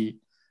could meet?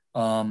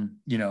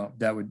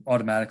 That would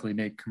automatically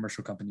make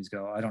commercial companies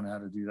go, I don't know how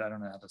to do that. I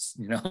don't know how to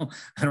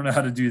I don't know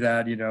how to do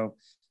that.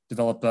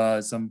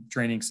 Develop some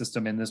training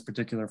system in this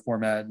particular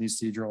format,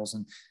 these procedurals,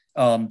 and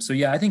so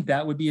yeah, I think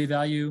that would be a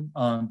value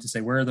to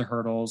say where are the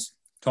hurdles.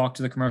 Talk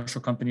to the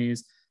commercial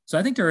companies. So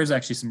I think there is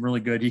actually some really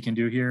good he can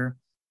do here.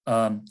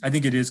 I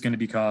think it's going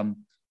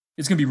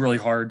to be really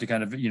hard to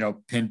kind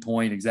of,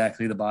 pinpoint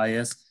exactly the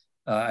bias.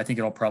 I think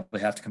it'll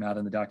probably have to come out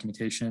in the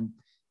documentation.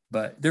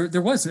 But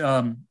there was,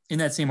 in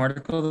that same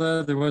article,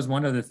 though, there was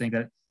one other thing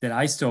that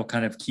I still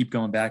kind of keep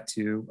going back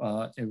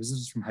to. This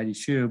is from Heidi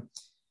Shu.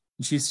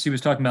 And she was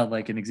talking about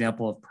like an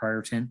example of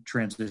prior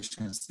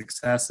transition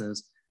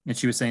successes. And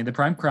she was saying the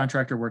prime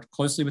contractor worked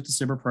closely with the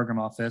SBIR program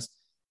office,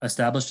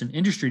 established an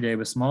industry day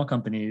with small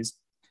companies.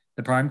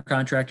 The prime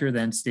contractor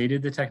then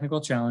stated the technical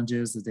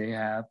challenges that they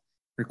have,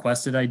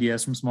 requested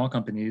ideas from small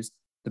companies.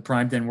 The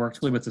prime then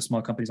worked with the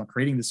small companies on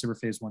creating the SBIR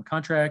phase 1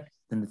 contract,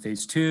 then the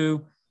phase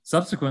 2.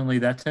 Subsequently,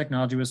 that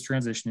technology was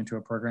transitioned into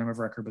a program of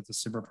record with the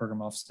SBIR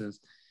program offices.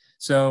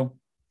 So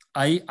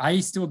I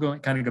still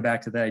kind of go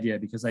back to the idea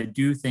because I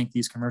do think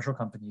these commercial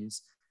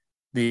companies,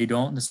 they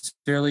don't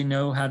necessarily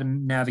know how to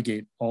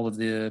navigate all of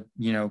the,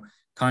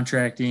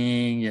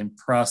 contracting and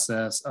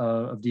process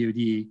of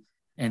DoD,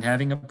 and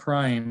having a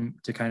prime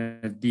to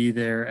kind of be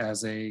there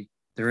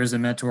there is a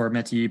mentor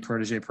mentee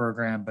protege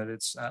program, but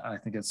I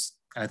think it's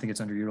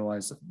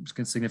underutilized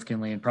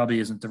significantly and probably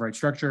isn't the right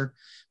structure.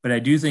 But I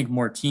do think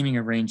more teaming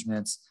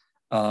arrangements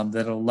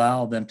that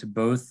allow them to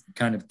both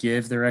kind of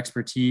give their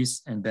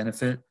expertise and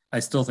benefit. I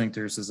still think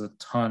there's a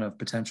ton of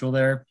potential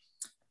there.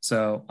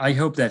 So I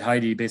hope that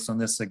Heidi, based on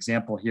this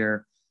example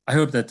here, I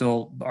hope that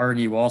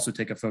R&E will also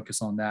take a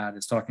focus on that.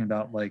 It's talking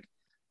about like,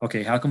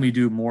 okay, how can we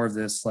do more of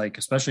this, like,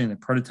 especially in the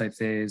prototype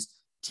phase,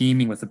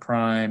 teaming with the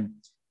prime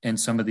and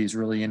some of these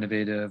really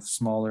innovative,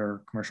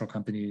 smaller commercial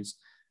companies.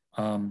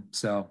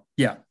 So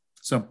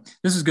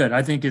this is good.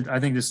 I think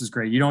this is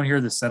great. You don't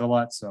hear this said a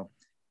lot. So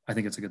I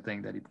think it's a good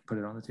thing that he put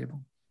it on the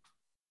table.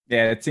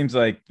 Yeah. It seems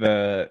like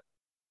the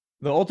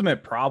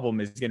ultimate problem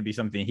is going to be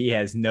something he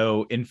has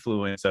no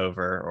influence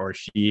over, or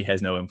she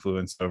has no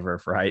influence over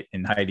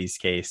in Heidi's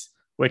case,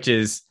 which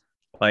is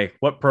like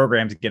what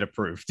programs get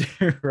approved,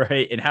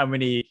 right? And how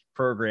many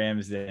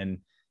programs. And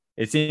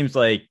it seems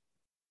like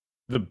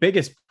the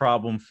biggest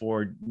problem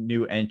for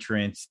new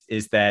entrants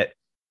is that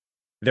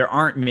there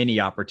aren't many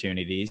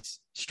opportunities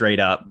straight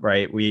up,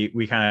 right?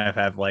 We kind of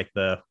have like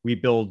we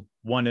build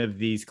one of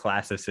these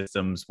class of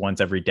systems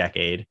once every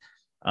decade.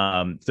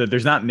 So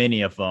there's not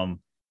many of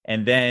them.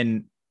 And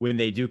then when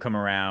they do come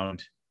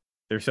around,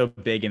 they're so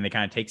big and they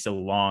kind of take so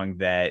long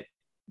that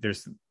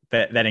there's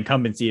that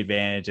incumbency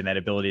advantage and that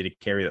ability to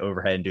carry the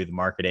overhead and do the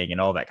marketing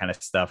and all that kind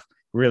of stuff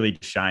really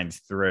shines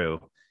through.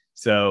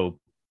 So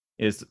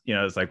it's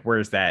like,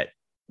 where's that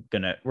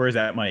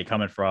money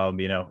coming from?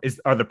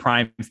 Are the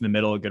primes in the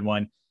middle a good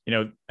one?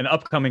 An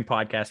upcoming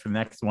podcast for the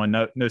next one,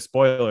 no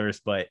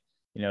spoilers, but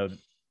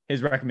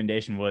his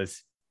recommendation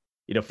was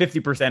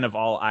 50% of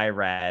all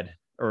IRAD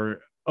or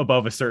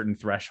above a certain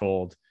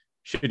threshold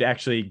should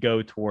actually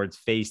go towards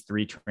phase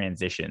 3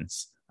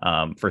 transitions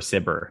for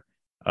SBIR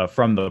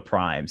from the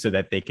prime, so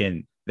that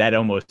that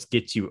almost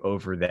gets you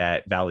over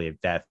that valley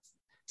of death.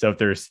 So if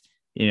there's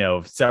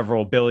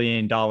several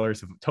 $billions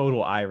of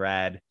total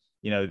IRAD,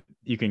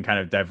 you can kind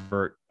of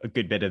divert a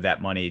good bit of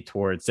that money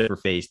towards for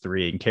phase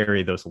 3 and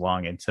carry those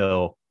along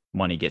until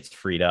money gets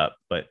freed up.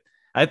 But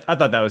I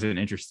thought that was an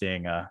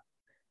interesting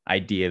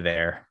idea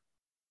there,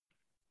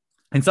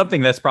 and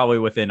something that's probably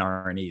within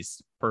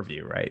R&E's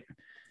purview, right?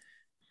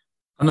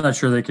 I'm not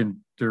sure they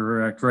can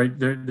direct, right?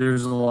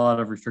 There's a lot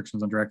of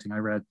restrictions on directing. I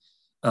read.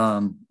 I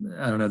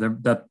don't know.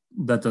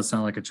 That does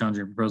sound like a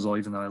challenging proposal,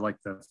 even though I like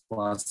the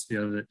philosophy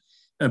of it.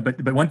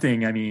 But one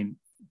thing, I mean,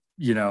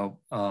 I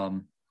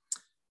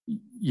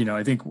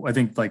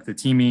think like the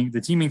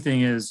teaming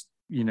thing is,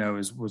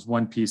 was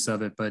one piece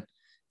of it, but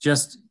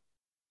just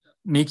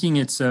making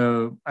it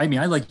so, I mean,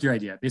 I like your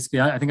idea.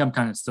 Basically, I think I'm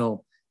kind of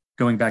still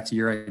going back to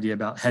your idea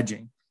about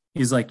hedging.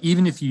 Is like,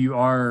 even if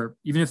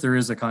there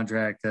is a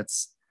contract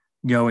that's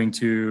going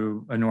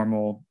to a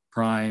normal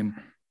prime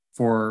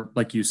for,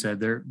 like you said,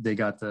 they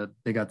got the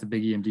big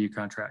EMD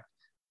contract.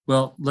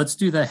 Well, let's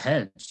do the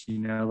hedge.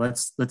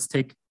 Let's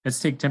take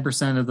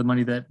 10% of the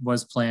money that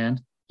was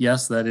planned.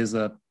 Yes, that is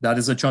a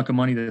chunk of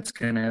money that's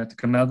going to have to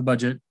come out of the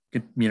budget.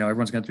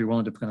 Everyone's going to be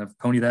willing to kind of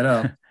pony that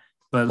up.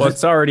 But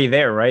it's already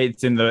there, right?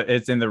 It's in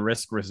the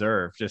risk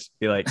reserve. Just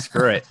be like,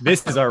 screw it.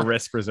 This is our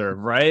risk reserve,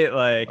 right?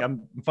 Like,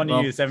 I'm funding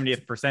you the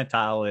 70th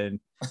percentile, and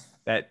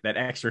that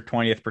extra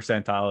 20th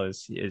percentile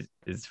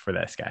is for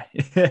this guy.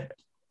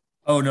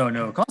 Oh,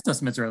 no. Cost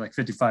estimates are like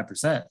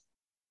 55%.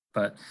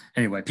 But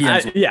anyway,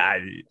 I'm just saying.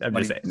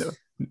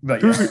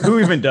 But yeah. who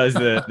even does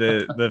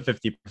the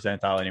 50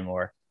 percentile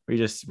anymore? We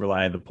just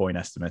rely on the point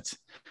estimates.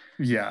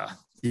 Yeah.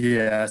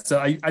 So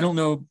I don't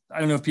know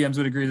if PMs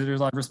would agree that there's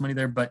a lot of risk money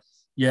there, but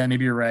yeah,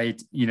 maybe you're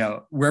right.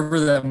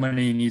 Wherever that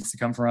money needs to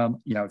come from,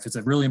 if it's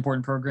a really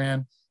important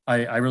program,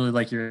 I really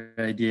like your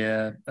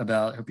idea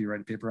about, I hope you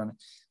write a paper on it,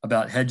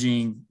 about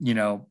hedging.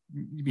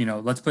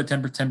 Let's put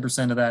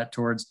 10% of that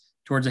towards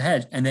a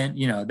hedge. And then,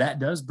 that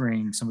does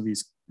bring some of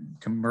these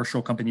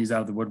commercial companies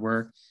out of the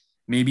woodwork.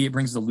 Maybe it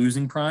brings the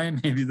losing prime,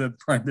 maybe the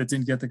prime that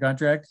didn't get the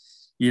contract.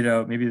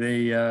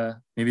 Maybe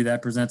that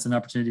presents an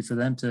opportunity for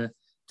them to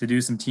do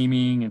some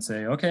teaming and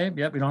say, okay, I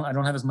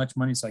don't have as much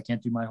money, so I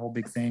can't do my whole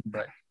big thing,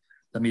 but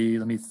let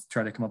me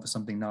try to come up with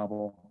something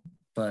novel.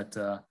 But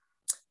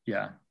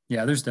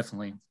there's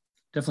definitely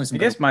some. I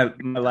guess my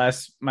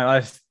last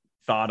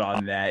thought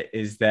on that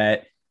is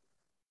that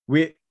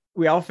we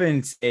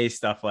often say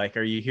stuff like,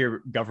 or you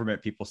hear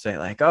government people say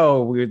like,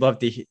 oh, we would love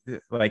to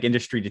like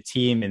industry to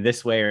team in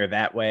this way or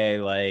that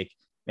way. Like,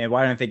 man,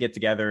 why don't they get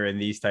together in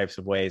these types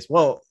of ways?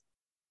 Well,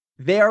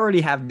 they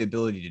already have the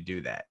ability to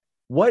do that.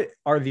 What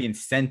are the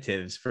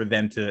incentives for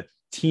them to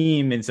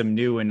team in some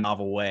new and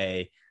novel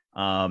way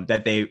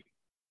that they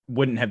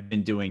wouldn't have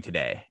been doing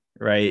today,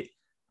 right?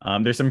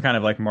 There's some kind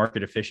of like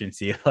market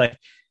efficiency. Like,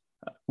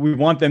 we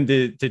want them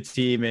to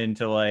team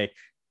into like,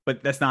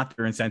 but that's not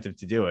their incentive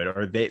to do it.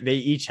 Or they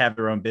each have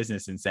their own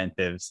business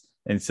incentives.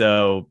 And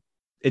so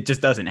it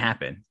just doesn't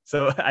happen.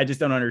 So I just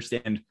don't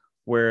understand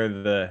where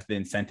the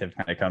incentive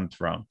kind of comes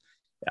from.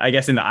 I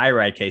guess in the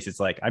IRAD case, it's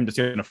like, I'm just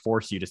going to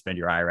force you to spend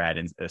your IRAD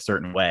in a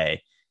certain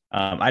way.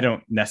 I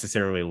don't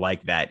necessarily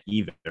like that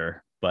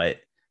either, but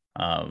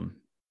I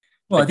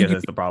think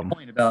that's the problem.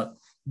 Point about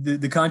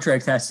the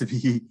contract has to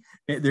be,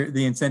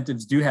 the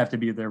incentives do have to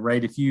be there,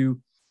 right?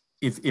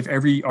 If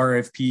every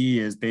RFP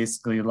is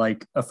basically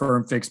like a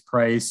firm fixed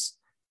price,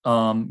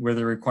 where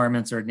the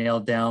requirements are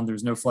nailed down,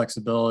 there's no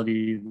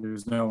flexibility,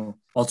 there's no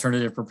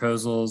alternative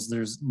proposals,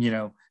 there's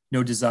no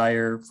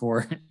desire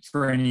for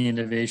any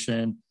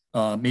innovation.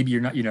 Maybe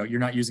you're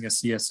not using a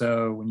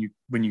CSO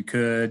when you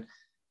could,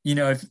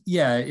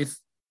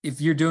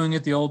 if you're doing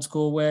it the old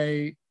school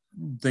way,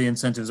 the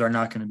incentives are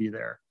not going to be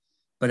there.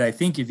 But I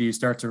think if you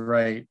start to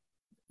write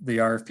the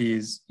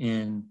RFPs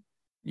in,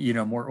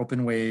 more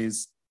open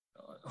ways,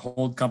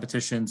 hold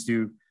competitions,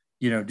 do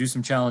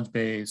some challenge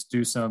based,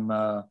 do some,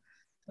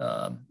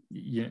 some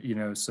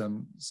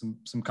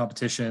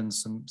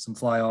competitions, some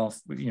fly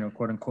off,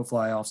 quote unquote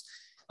fly offs.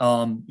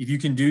 If you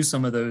can do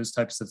some of those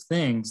types of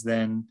things,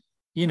 then,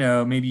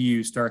 maybe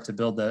you start to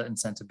build the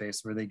incentive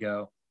base where they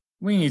go,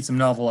 we need some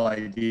novel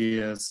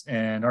ideas,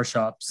 and our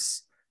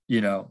shops,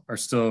 are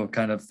still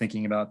kind of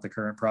thinking about the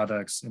current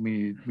products, and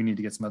we need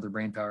to get some other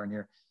brain power in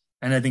here.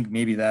 And I think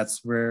maybe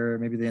that's where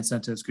maybe the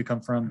incentives could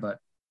come from. But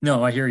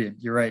no, I hear you.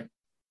 You're right.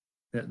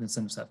 The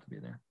incentives have to be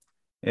there.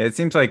 It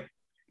seems like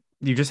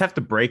you just have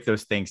to break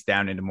those things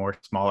down into more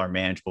smaller,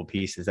 manageable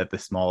pieces that the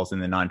smalls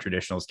and the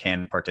non-traditionals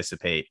can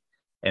participate,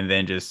 and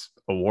then just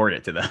award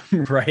it to them,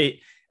 right?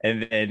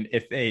 And then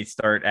if they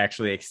start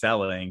actually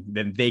excelling,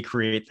 then they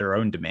create their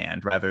own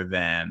demand rather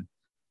than,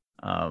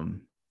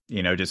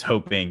 just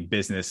hoping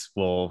business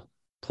will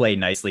play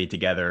nicely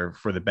together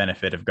for the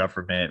benefit of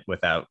government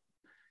without,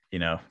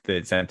 the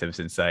incentives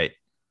in sight.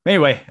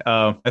 Anyway,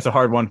 that's a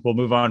hard one. We'll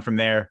move on from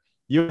there.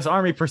 U.S.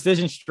 Army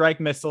precision strike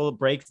missile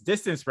breaks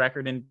distance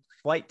record in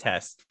flight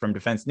test from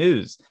Defense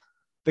News.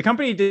 The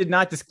company did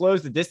not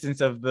disclose the distance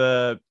of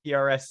the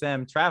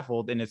PRSM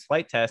traveled in its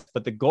flight test,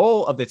 but the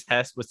goal of the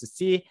test was to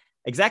see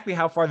exactly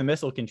how far the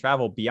missile can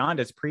travel beyond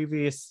its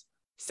previous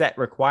set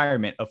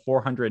requirement of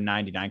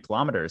 499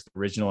 kilometers. The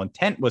original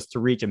intent was to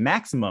reach a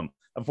maximum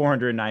of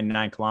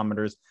 499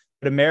 kilometers,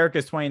 but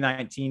America's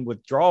 2019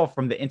 withdrawal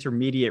from the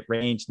Intermediate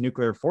Range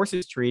Nuclear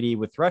Forces Treaty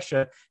with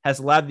Russia has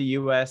allowed the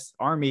U.S.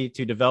 Army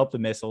to develop the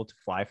missile to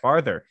fly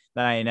farther.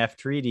 The INF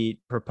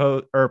Treaty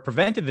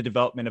prevented the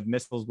development of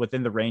missiles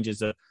within the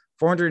ranges of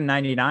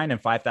 499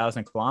 and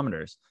 5,000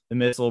 kilometers. The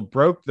missile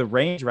broke the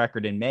range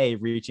record in May,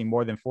 reaching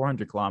more than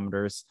 400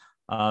 kilometers.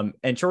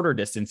 And shorter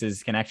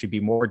distances can actually be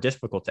more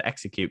difficult to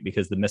execute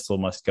because the missile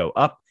must go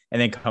up and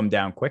then come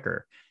down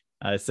quicker.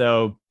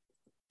 So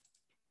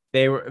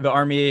the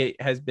Army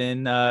has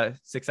been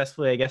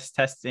successfully, I guess,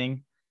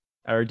 testing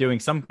or doing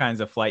some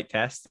kinds of flight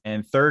tests.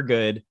 And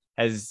Thurgood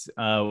has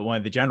one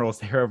of the generals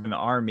there over in the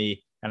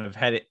Army, kind of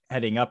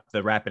heading up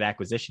the rapid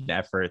acquisition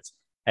efforts,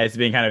 has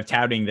been kind of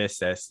touting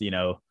this as, you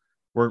know,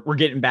 we're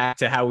getting back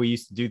to how we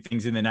used to do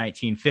things in the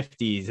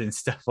 1950s and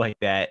stuff like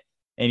that.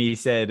 And he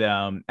said,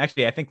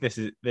 actually, I think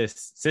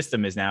this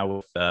system is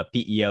now with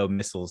PEO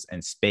Missiles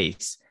and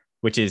Space,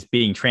 which is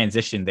being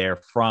transitioned there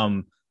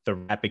from the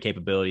Rapid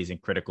Capabilities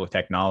and Critical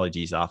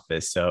Technologies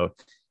Office. So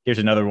here's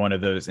another one of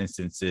those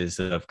instances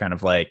of kind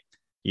of like,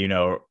 you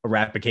know, a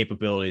Rapid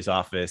Capabilities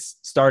Office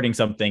starting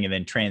something and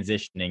then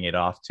transitioning it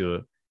off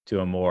to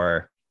a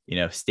more, you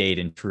know, staid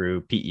and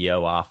true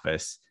PEO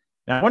office.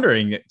 Now, I'm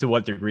wondering to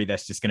what degree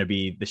that's just going to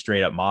be the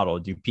straight up model.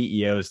 Do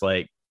PEOs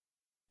like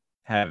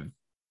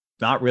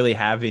not really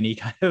have any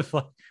kind of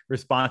like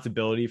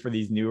responsibility for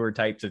these newer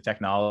types of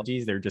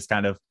technologies? They're just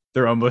kind of,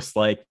 they're almost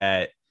like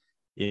that,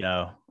 you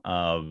know,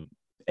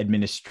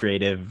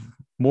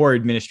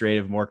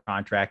 more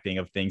contracting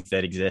of things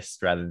that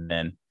exist rather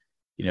than,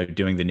 you know,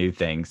 doing the new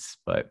things.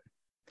 But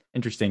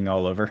interesting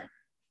all over.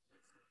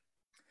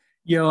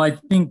 You know, I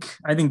think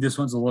this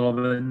one's a little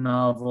bit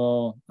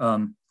novel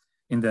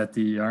in that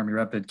the Army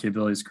Rapid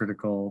Capabilities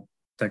Critical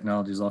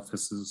Technologies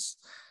Office is,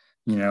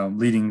 you know,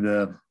 leading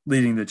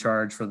the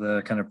charge for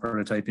the kind of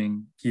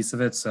prototyping piece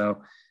of it.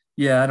 So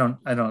yeah, I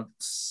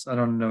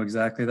don't know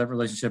exactly that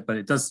relationship, but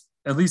it does,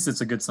 at least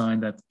it's a good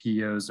sign that the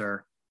PEOs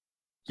are,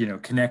 you know,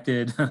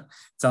 connected. It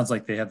sounds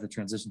like they have the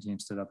transition team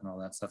stood up and all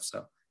that stuff.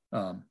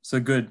 So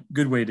good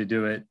way to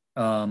do it.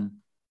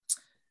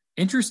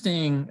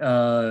 Interesting.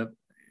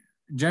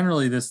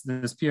 Generally this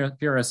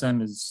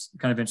PRSM is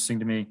kind of interesting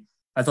to me.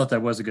 I thought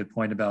that was a good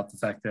point about the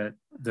fact that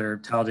they're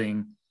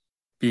touting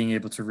being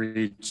able to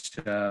reach,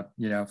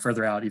 you know,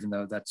 further out, even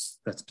though that's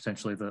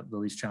potentially the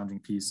least challenging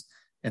piece,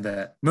 and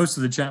that most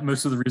of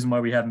the reason why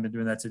we haven't been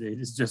doing that to date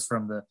is just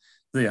from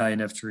the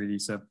INF Treaty.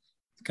 So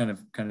kind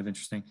of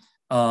interesting.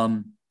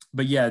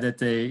 But yeah, that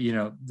they, you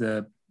know,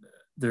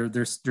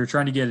 they're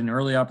trying to get an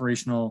early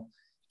operational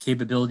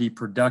capability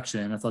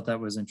production. I thought that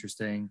was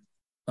interesting.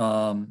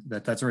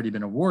 That's already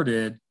been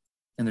awarded,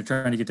 and they're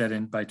trying to get that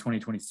in by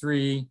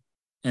 2023,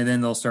 and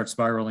then they'll start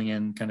spiraling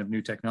in kind of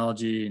new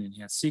technology and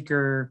enhanced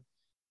seeker,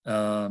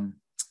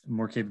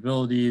 more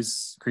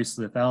capabilities, increased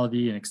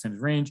lethality and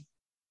extended range,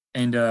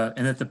 and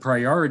that the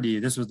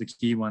priority, this was the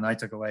key one I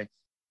took away,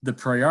 the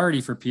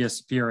priority for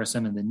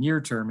PRSM in the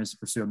near term is to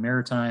pursue a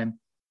maritime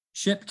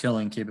ship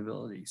killing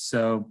capability.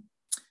 So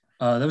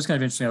that was kind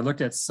of interesting. I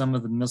looked at some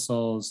of the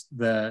missiles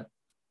that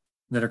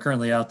are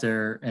currently out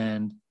there,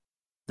 and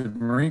the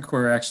Marine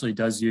Corps actually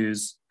does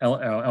use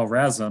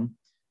LRASM,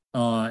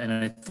 and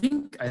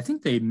I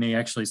think they may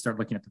actually start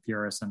looking at the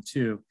PRSM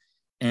too.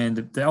 And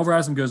the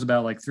LRASM goes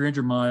about like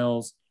 300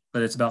 miles,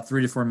 but it's about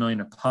 3 to 4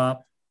 million a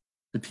pop.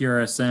 The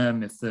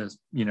PRSM,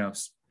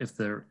 if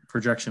the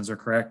projections are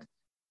correct,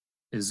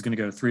 is going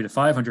to go 300 to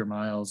 500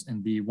 miles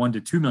and be 1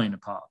 to 2 million a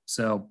pop.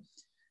 So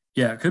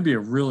yeah, it could be a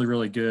really,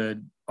 really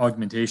good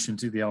augmentation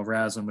to the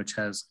LRASM, which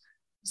has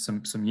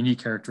some unique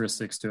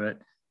characteristics to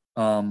it,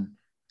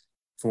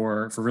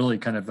 for really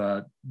kind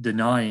of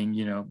denying,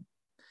 you know,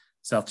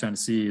 South China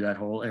Sea, that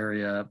whole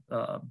area,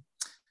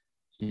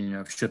 you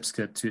know, if ships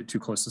get too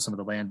close to some of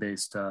the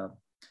land-based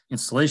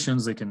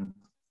installations, they can,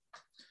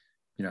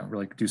 you know,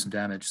 really do some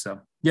damage. So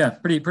yeah,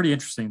 pretty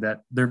interesting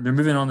that they're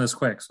moving on this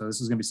quick. So this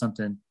is going to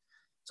be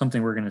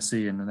something we're going to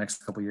see in the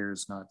next couple of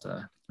years, not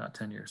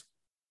 10 years.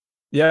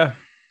 Yeah.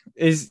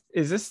 Does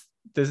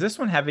this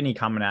one have any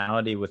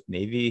commonality with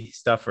Navy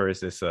stuff, or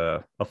is this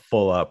a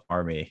full up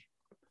Army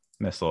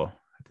missile?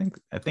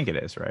 I think it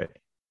is, right?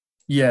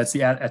 Yeah, it's the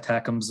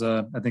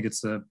ATACMS. I think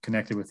it's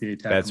connected with the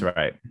ATACMS. That's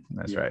right.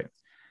 Right.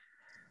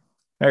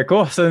 All right,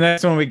 cool. So the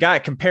next one we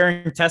got,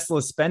 comparing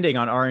Tesla's spending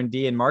on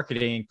R&D and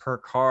marketing per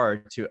car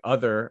to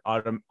other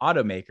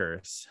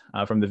automakers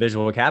from the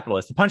Visual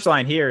Capitalist. The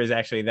punchline here is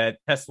actually that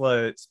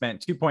Tesla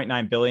spent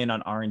 $2.9 billion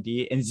on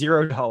R&D and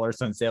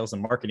 $0 on sales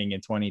and marketing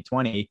in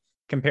 2020,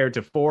 compared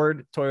to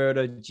Ford,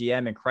 Toyota,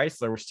 GM, and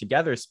Chrysler, which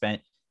together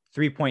spent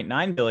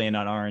 $3.9 billion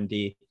on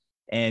R&D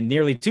and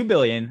nearly $2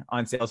 billion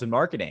on sales and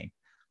marketing.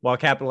 While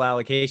capital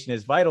allocation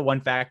is vital,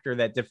 one factor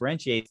that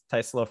differentiates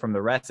Tesla from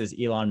the rest is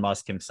Elon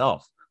Musk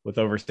himself. With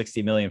over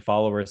 60 million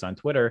followers on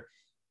Twitter,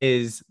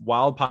 his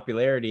wild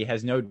popularity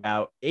has no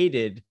doubt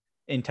aided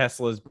in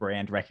Tesla's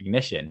brand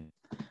recognition.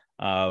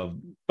 But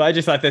I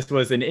just thought this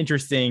was an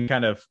interesting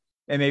kind of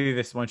and maybe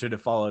this one should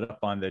have followed up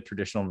on the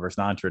traditional versus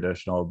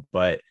non-traditional,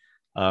 but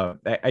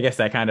I guess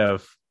that kind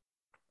of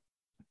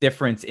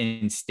difference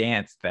in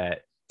stance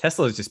that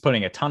Tesla is just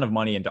putting a ton of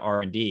money into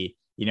R&D,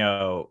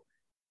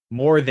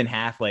 more than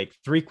half, like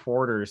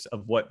 3/4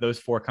 of what those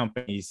four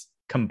companies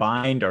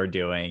combined are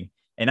doing,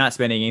 and not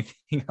spending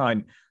anything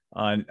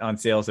on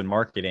sales and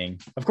marketing.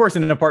 Of course,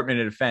 in the Department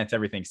of Defense,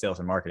 everything's sales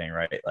and marketing,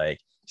 right? Like,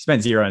 you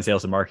spend zero on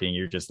sales and marketing,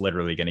 you're just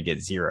literally going to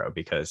get zero,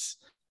 because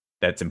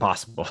that's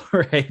impossible,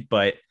 right?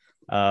 But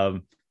I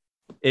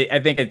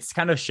think it's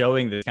kind of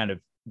showing this kind of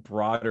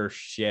broader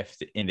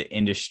shift in the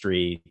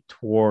industry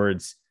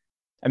towards,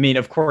 I mean,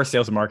 of course,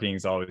 sales and marketing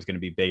is always going to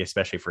be big,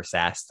 especially for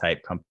SaaS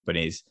type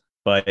companies.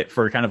 But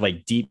for kind of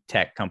like deep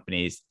tech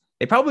companies,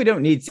 they probably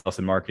don't need sales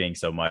and marketing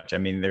so much. I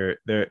mean, they're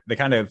the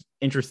kind of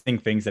interesting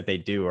things that they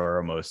do are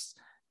almost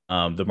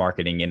the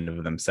marketing in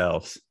of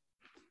themselves.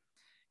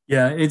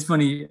 Yeah, it's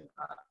funny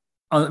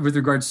with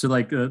regards to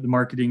like the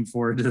marketing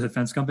for the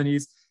defense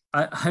companies.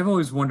 I've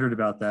always wondered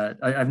about that.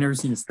 I've never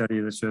seen a study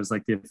that shows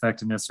like the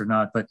effectiveness or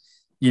not, but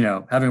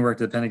having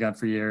worked at the Pentagon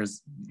for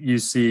years,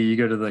 you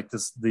go to like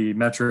the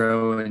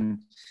Metro and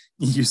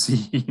you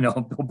see,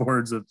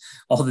 billboards of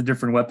all the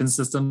different weapon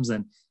systems.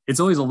 And it's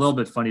always a little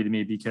bit funny to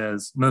me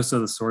because most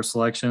of the source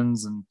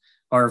selections and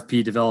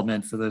RFP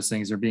development for those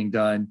things are being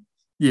done,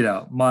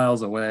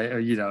 miles away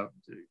or,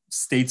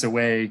 states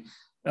away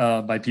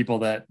by people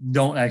that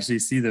don't actually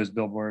see those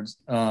billboards.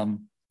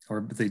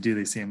 Or if they do,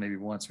 they see them maybe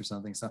once or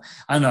something. So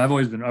I don't know. I've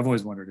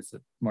always wondered if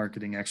the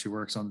marketing actually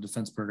works on the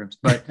defense programs.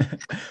 But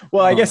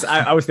well, I guess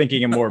I was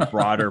thinking a more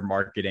broader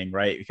marketing,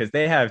 right? Because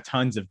they have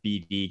tons of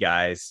BD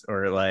guys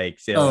or like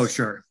sales. Oh,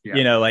 sure.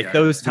 Yeah.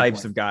 Those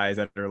types of guys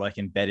that are like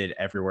embedded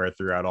everywhere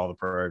throughout all the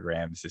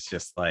programs. It's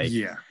just like,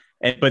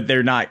 but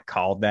they're not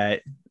called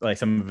that. Like,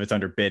 some of it's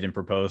under bid and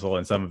proposal,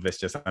 and some of it's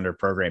just under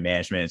program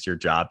management. It's your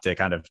job to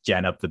kind of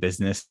gen up the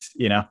business,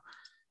 Yeah.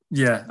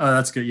 Oh,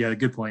 that's good. Yeah.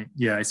 Good point.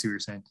 Yeah. I see what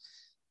you're saying.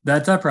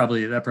 That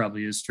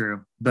probably is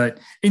true. But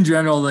in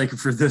general, like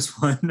for this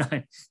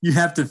one, you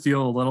have to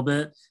feel a little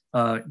bit.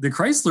 The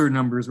Chrysler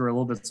numbers were a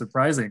little bit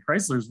surprising.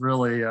 Chrysler's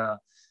really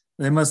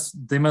they must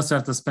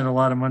have to spend a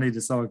lot of money to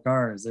sell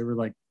cars. They were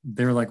like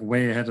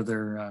way ahead of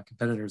their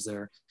competitors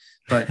there.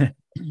 But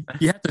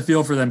you have to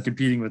feel for them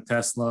competing with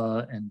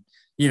Tesla, and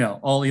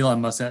all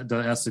Elon Musk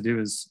has to do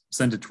is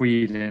send a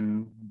tweet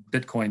and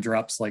Bitcoin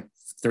drops like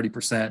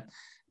 30%.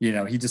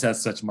 He just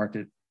has such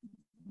market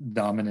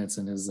dominance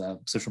in his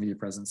social media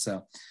presence.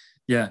 So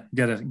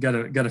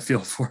gotta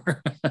feel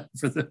for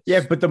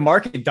the but the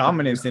market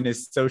dominance in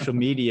his social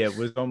media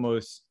was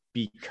almost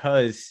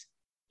because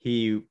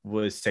he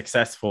was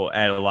successful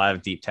at a lot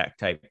of deep tech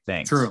type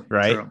things. True.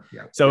 Yeah.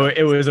 So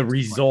it was a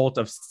result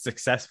of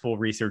successful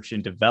research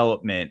and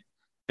development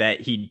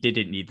that he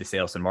didn't need the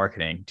sales and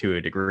marketing to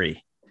a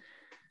degree.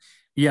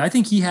 Yeah, I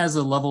think he has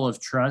a level of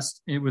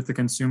trust with the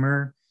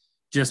consumer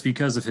just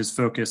because of his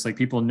focus. Like,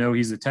 people know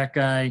he's a tech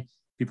guy.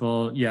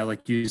 People,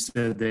 like you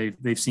said,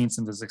 they've seen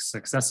some of his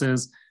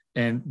successes,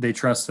 and they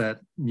trust that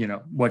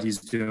what he's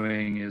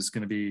doing is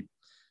going to be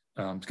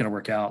going to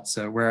work out.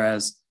 So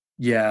whereas,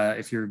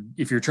 if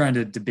you're trying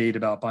to debate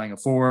about buying a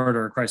Ford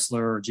or a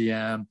Chrysler or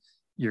GM,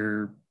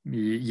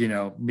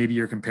 maybe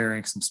you're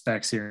comparing some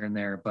specs here and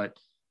there, but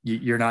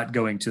you're not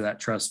going to that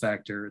trust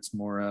factor. It's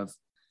more of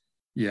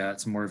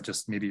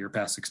just maybe your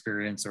past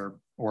experience or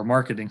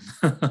marketing.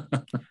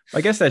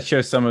 I guess that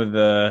shows some of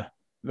the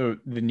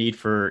need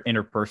for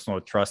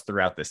interpersonal trust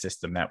throughout the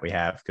system that we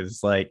have, because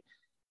it's like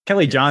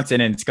Kelly Johnson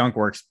and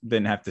Skunkworks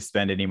didn't have to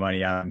spend any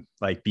money on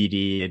like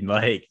BD and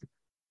like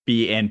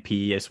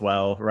BNP as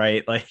well,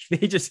 right? Like,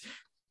 they just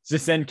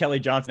send Kelly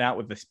Johnson out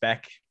with the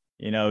spec,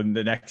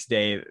 the next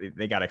day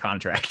they got a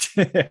contract.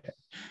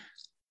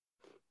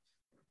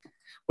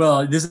 Well,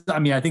 I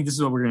think this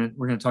is what we're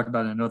gonna talk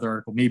about in another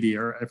article, maybe,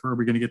 or if we're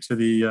going to get to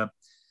the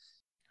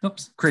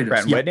Kratos.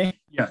 Pratt and Whitney?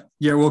 Well,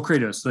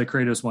 Kratos, the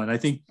Kratos one. I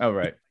think. Oh,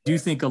 right. I do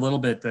think a little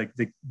bit like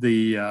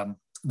the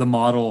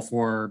model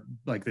for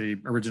like the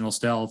original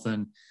Stealth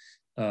and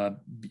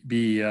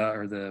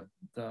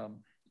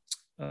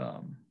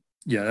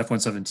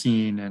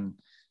F-117 and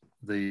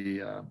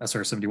the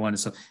SR-71 and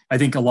stuff. I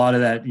think a lot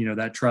of that,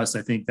 that trust,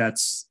 I think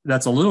that's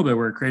a little bit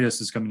where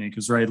Kratos is coming in,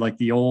 because like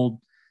the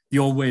old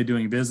way of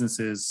doing business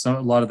is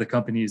a lot of the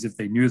companies, if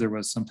they knew there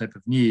was some type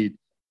of need,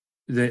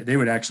 they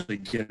would actually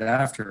get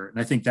after it. And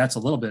I think that's a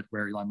little bit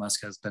where Elon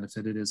Musk has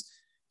benefited, is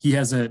he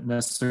hasn't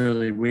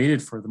necessarily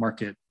waited for the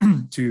market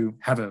to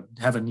have a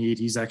need.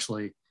 He's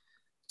actually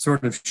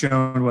sort of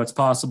shown what's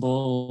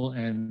possible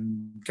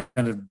and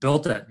kind of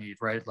built that need,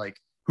 right? Like,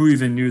 who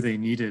even knew they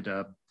needed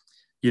a,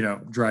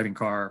 driving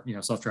car,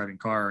 self-driving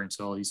car,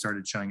 until he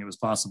started showing it was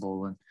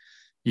possible, and,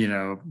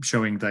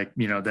 showing like,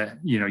 that,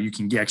 you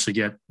can actually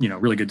get,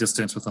 really good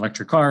distance with an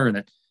electric car, and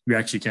that you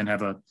actually can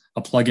have a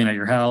plug-in at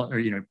your house or,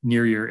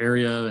 near your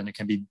area, and it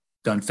can be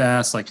done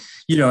fast. Like,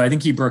 I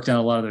think he broke down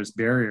a lot of those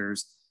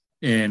barriers.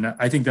 And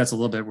I think that's a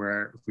little bit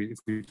where, if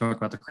we talk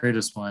about the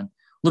Kratos one, a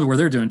little bit where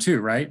they're doing too,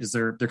 right? Is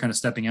they're kind of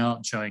stepping out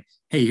and showing,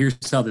 hey,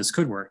 here's how this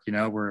could work.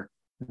 We're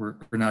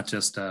not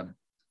just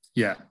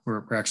Yeah,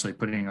 we're actually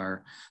putting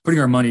our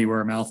money where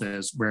our mouth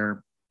is.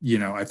 Where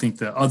I think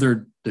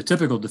the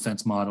typical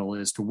defense model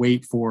is to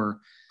wait for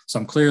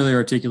some clearly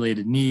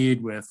articulated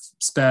need with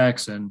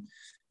specs and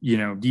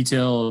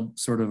detailed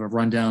sort of a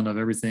rundown of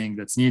everything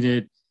that's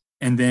needed,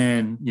 and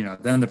then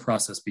the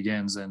process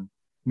begins, and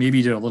maybe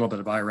you do a little bit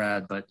of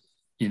IRAD, but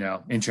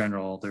in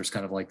general, there's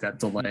kind of like that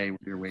delay when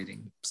you're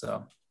waiting.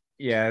 So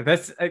Yeah,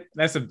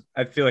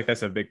 I feel like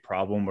that's a big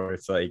problem where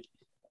it's like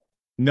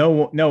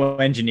no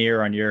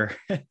engineer on your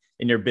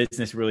in your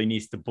business really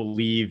needs to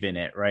believe in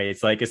it, right?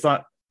 It's like it's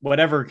not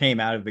whatever came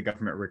out of the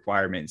government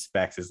requirement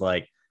specs is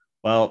like,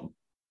 well,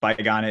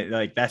 bygone it,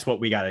 like that's what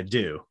we got to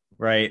do,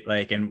 right?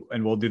 Like, and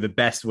we'll do the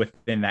best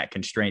within that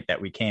constraint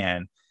that we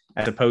can,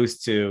 as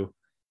opposed to,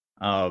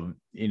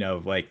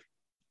 like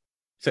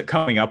so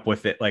coming up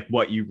with it, like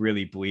what you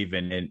really believe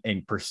in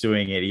and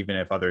pursuing it, even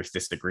if others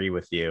disagree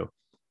with you.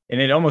 And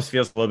it almost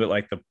feels a little bit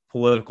like the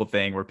political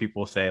thing where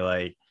people say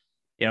like,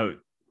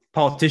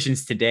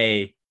 politicians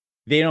today,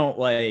 they don't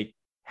like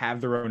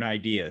have their own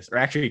ideas or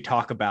actually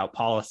talk about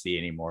policy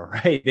anymore,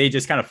 right? They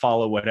just kind of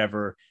follow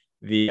whatever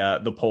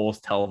the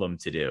polls tell them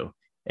to do.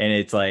 And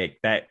it's like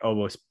that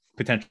almost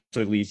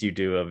potentially leads you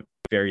to a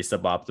very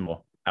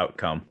suboptimal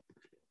outcome.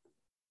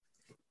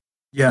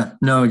 yeah,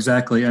 no,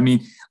 exactly. I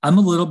mean, I'm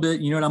a little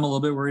bit, what I'm a little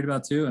bit worried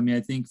about too. I mean,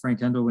 I think Frank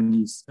Kendall, when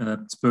he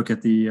spoke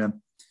at the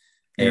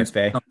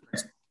AFA.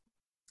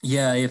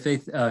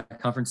 AFA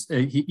conference,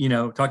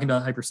 talking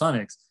about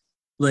hypersonics,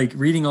 like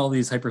reading all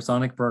these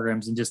hypersonic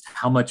programs and just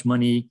how much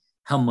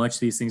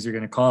these things are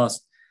going to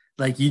cost.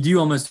 Like you do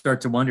almost start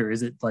to wonder,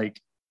 is it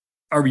like,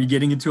 are we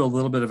getting into a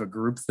little bit of a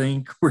group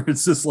think where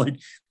it's just like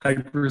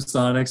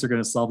hypersonics are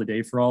going to solve the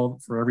day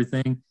for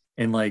everything?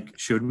 And like,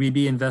 should we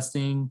be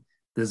investing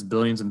this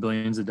billions and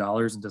billions of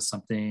dollars into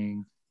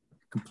something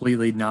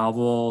completely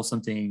novel,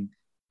 something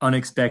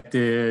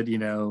unexpected,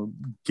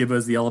 give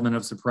us the element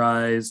of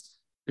surprise?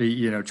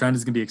 China's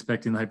going to be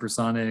expecting the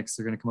hypersonics.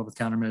 They're going to come up with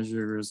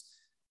countermeasures.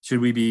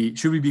 Should we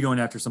be going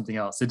after something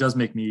else? It does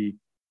make me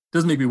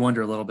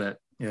wonder a little bit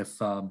if,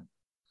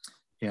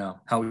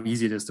 how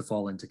easy it is to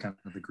fall into kind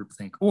of the group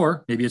think,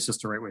 or maybe it's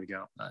just the right way to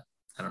go. But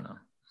I don't know.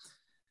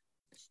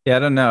 Yeah, I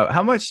don't know.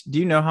 Do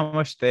you know how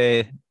much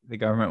the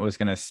government was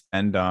going to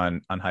spend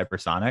on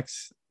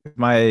hypersonics?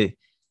 My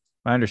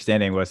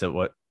understanding was it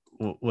what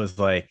was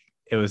like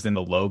it was in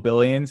the low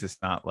billions.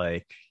 It's not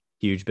like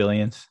huge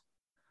billions.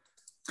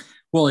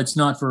 Well, it's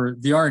not for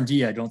the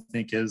R&D. I don't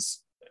think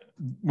is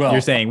well.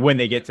 You're saying when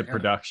they get to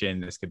production,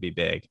 this could be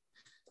big.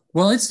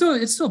 Well, it's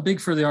still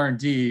big for the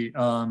R&D.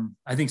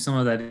 I think some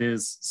of that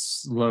is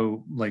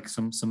slow, like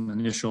some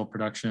initial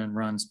production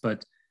runs.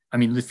 But I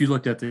mean, if you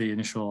looked at the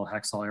initial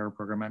Hacksaw Aero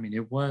program, I mean,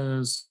 it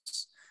was,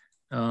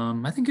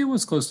 I think it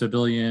was close to $1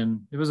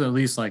 billion. It was at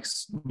least like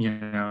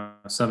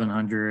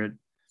 700,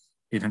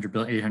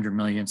 800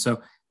 million. So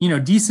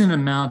decent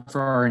amount for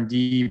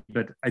R&D.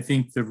 But I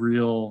think the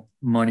real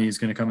money is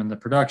going to come in the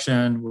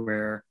production,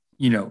 where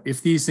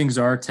if these things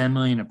are 10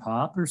 million a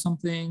pop or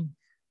something.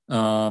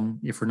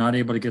 If we're not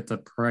able to get the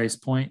price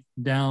point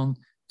down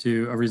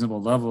to a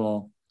reasonable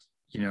level,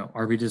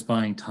 are we just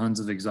buying tons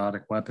of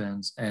exotic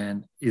weapons?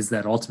 And is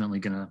that ultimately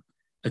going to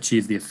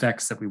achieve the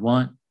effects that we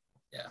want?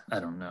 Yeah, I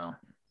don't know.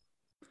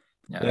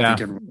 Yeah. I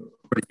think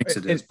everybody thinks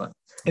it is. But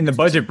in the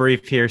budget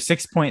brief here,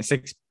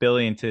 $6.6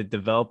 billion to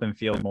develop and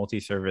field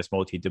multi-service,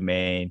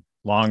 multi-domain,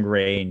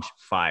 long-range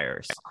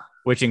fires,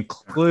 which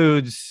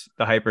includes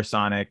the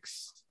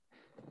hypersonics.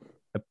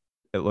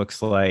 It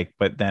looks like,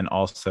 but then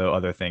also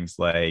other things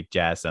like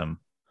JASSM.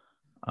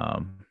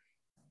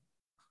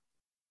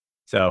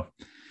 So,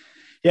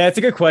 yeah, it's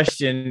a good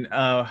question.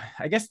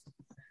 I guess,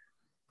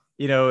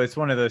 it's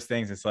one of those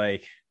things. It's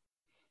like,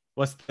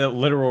 what's the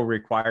literal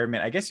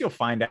requirement? I guess you'll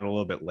find out a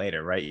little bit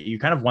later, right? You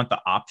kind of want the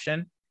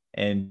option,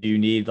 and you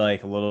need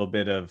like a little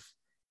bit of,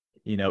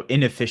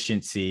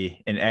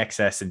 inefficiency and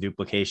excess and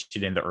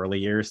duplication in the early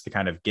years to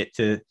kind of get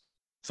to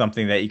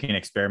something that you can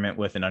experiment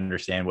with and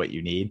understand what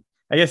you need.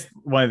 I guess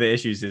one of the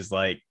issues is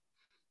like,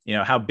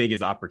 how big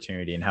is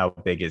opportunity and how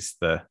big is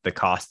the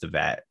cost of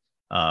that?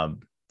 What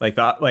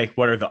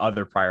are the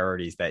other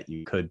priorities that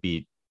you could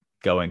be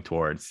going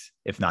towards,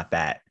 if not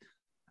that?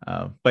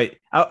 But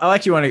I'll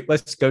actually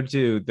let's go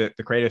to the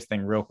Kratos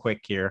thing real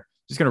quick here.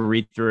 Just going to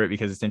read through it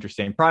because it's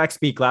interesting. Products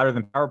speak louder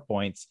than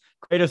PowerPoints.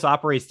 Kratos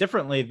operates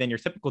differently than your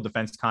typical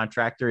defense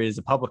contractor. It is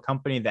a public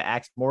company that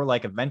acts more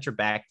like a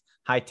venture-backed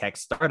high-tech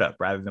startup.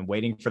 Rather than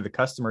waiting for the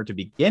customer to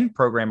begin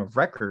program of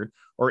record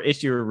or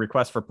issue a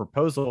request for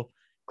proposal,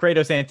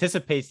 Kratos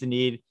anticipates the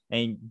need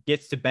and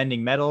gets to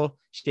bending metal,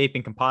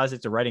 shaping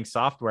composites, or writing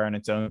software on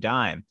its own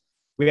dime.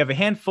 We have a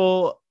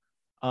handful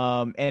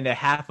and a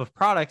half of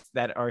products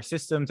that are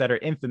systems that are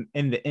in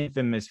the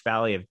infamous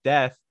Valley of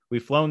Death.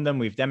 We've flown them,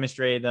 we've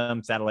demonstrated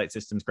them, satellite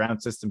systems,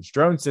 ground systems,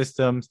 drone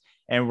systems,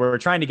 and we're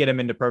trying to get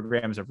them into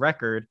programs of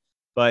record.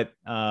 But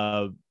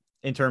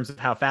in terms of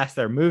how fast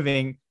they're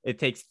moving, it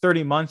takes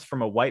 30 months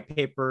from a white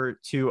paper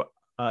to,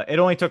 it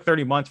only took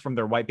 30 months from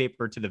their white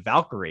paper to the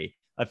Valkyrie,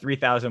 a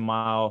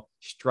 3,000-mile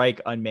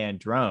strike unmanned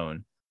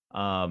drone.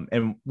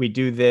 And we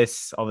do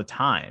this all the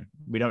time.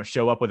 We don't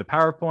show up with a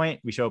PowerPoint,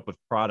 we show up with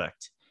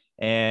product.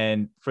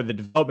 And for the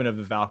development of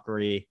the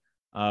Valkyrie,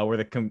 where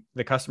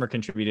the customer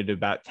contributed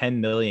about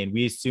 10 million,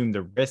 we assumed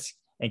the risk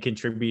and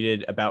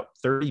contributed about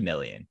 30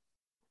 million.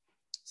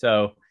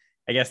 So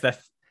I guess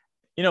that's,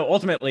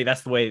 ultimately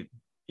that's the way,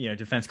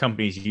 defense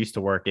companies used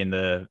to work in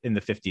the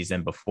 50s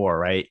and before,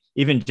 right?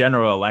 Even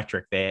General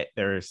Electric,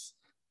 there's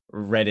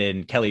read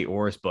in Kelly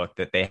Orr's book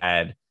that they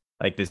had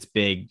like this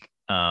big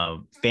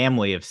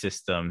family of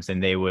systems,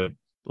 and they would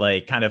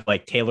kind of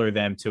tailor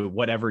them to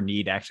whatever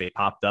need actually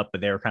popped up,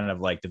 but they were kind of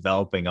like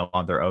developing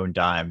on their own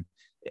dime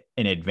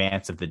in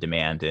advance of the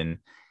demand. And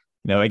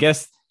I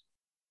guess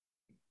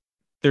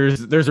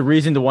there's a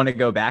reason to want to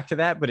go back to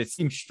that, but it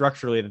seems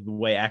structurally that the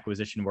way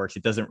acquisition works,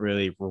 it doesn't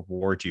really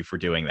reward you for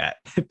doing that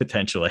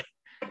potentially.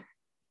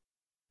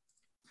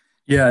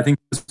 Yeah, I think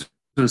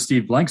to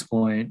Steve Blank's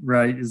point,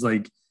 right, is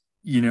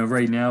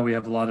right now we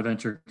have a lot of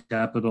venture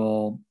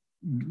capital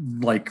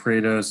like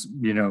Kratos,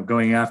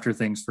 going after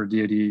things for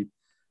DoD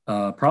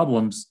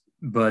problems,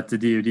 but the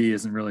DoD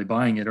isn't really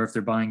buying it, or if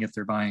they're buying it,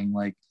 they're buying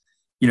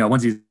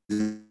onesies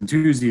and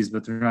twosies,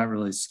 but they're not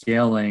really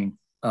scaling.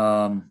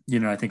 I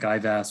think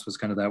IVAS was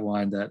kind of that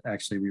one that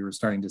actually we were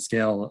starting to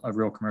scale a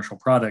real commercial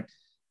product.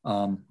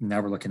 Now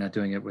we're looking at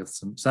doing it with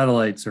some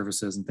satellite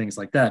services and things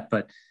like that.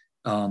 But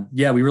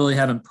we really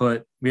haven't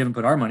put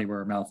our money where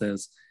our mouth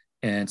is.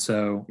 And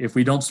so if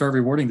we don't start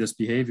rewarding this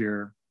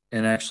behavior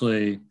and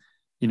actually,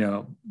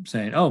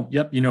 saying, oh,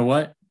 yep, you know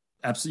what?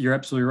 You're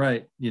absolutely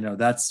right.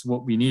 That's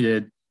what we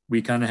needed.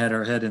 We kind of had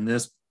our head in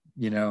this,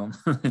 in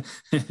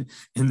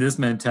this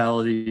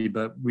mentality,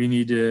 but we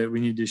need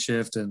to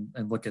shift and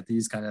look at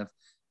these kind of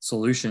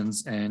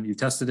solutions. And you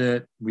tested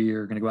it. We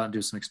are going to go out and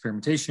do some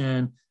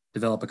experimentation,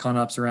 develop a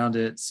ConOps around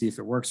it, see if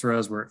it works for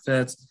us, where it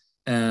fits.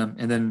 And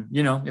then,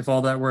 if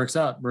all that works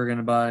out, we're going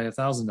to buy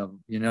 1,000 of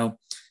them,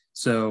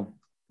 So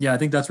yeah, I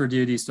think that's where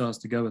DoD still has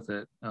to go with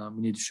it.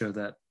 We need to show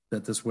that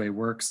this way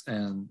works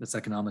and it's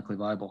economically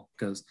viable,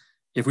 because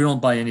if we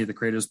don't buy any of the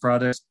Kratos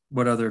products,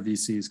 what other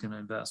VC is going to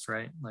invest,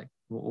 right? Like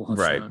we'll have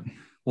right.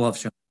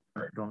 shown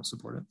don't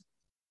support it.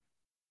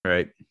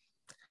 Right.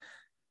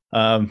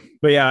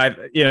 But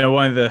yeah,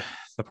 one of the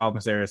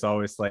problems there is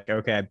always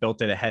okay, I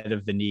built it ahead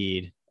of the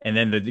need, and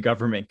then the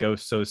government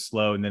goes so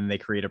slow, and then they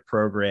create a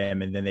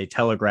program, and then they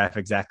telegraph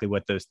exactly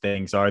what those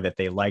things are that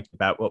they liked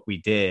about what we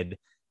did,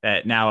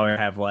 that now I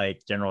have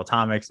General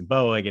Atomics and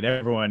Boeing and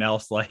everyone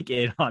else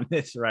in on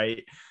this,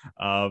 right?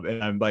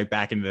 And I'm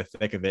back in the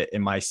thick of it,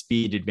 and my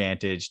speed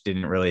advantage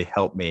didn't really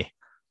help me,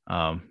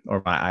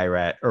 or my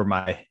IRAT or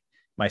my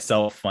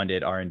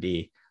self-funded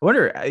R&D. I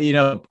wonder,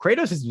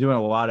 Kratos is doing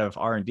a lot of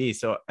R&D,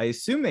 so I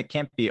assume it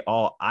can't be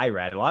all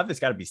IRAT. A lot of it's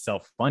got to be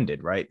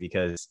self-funded, right?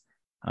 Because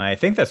I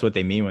think that's what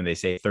they mean when they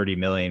say 30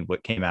 million,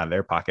 what came out of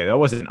their pocket. That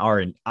wasn't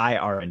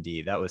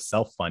R&D, that was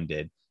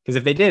self-funded. Because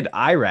if they did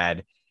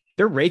IRAD,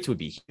 their rates would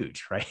be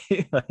huge, right?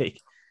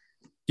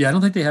 Yeah, I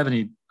don't think they have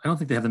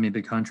that many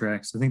big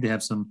contracts. I think they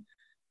have some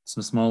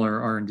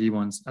smaller R&D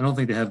ones. I don't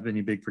think they have any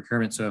big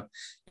procurement. So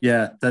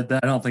yeah, that I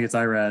don't think it's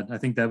IRAD. I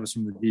think that was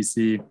from the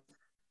VC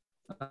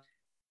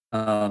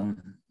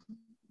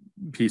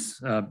piece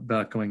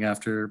about going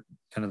after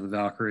kind of the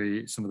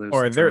Valkyrie, some of those.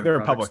 Or they're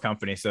a public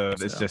company, so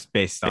it's just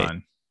based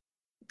on.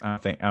 I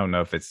don't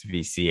know if it's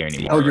VC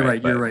anymore. Oh, you're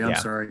right. You're right. I'm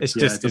sorry. It's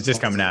just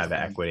coming out of the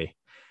equity.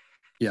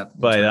 Yeah,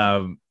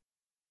 but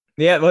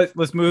yeah,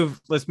 let's move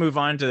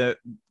on to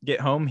get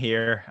home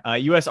here.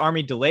 U.S.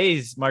 Army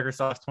delays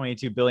Microsoft's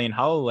 $22 billion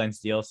HoloLens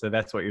deal. So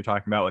that's what you're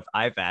talking about with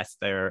IVAS.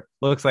 There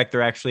looks like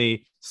they're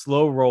actually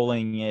slow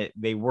rolling it.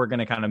 They were going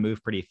to kind of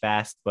move pretty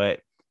fast,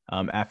 but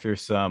after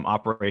some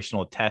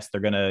operational tests,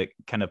 they're going to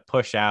kind of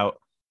push out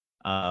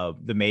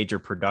the major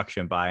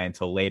production by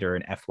until later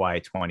in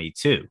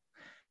FY22.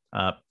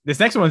 This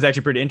next one is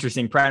actually pretty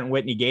interesting. Pratt &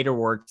 Whitney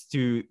GatorWorks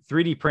to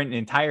 3D print an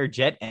entire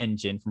jet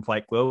engine from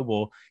Flight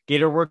Global.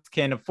 GatorWorks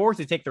can afford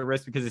to take the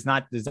risk because it's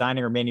not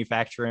designing or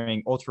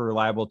manufacturing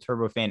ultra-reliable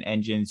turbofan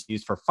engines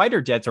used for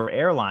fighter jets or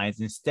airlines.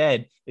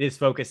 Instead, it is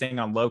focusing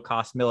on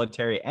low-cost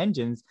military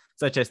engines,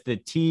 such as the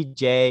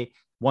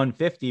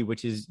TJ-150,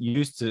 which is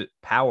used to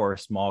power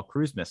small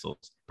cruise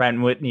missiles. Pratt &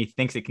 Whitney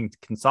thinks it can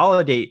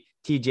consolidate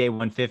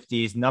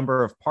TJ-150's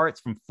number of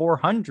parts from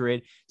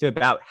 400 to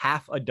about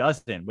half a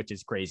dozen, which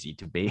is crazy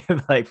to be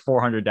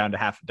 400 down to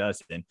half a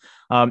dozen.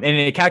 And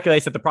it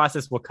calculates that the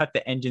process will cut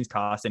the engine's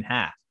cost in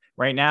half.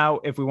 Right now,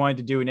 if we wanted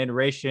to do an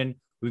iteration,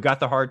 we've got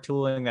the hard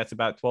tooling that's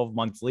about 12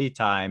 months lead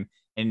time.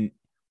 And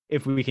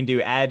if we can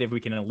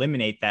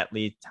eliminate that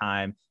lead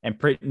time and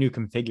print new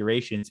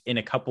configurations in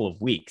a couple of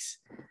weeks.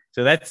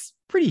 So that's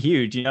pretty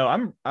huge.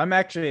 I'm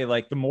actually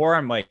the more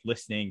I'm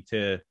listening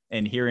to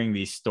and hearing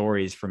these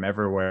stories from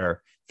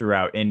everywhere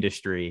throughout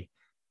industry,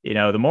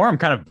 the more I'm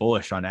kind of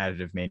bullish on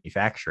additive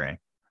manufacturing.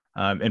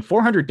 And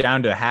 400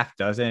 down to a half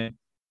dozen.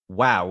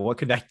 Wow. What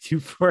could that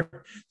do for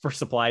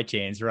supply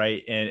chains,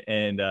 right?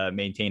 And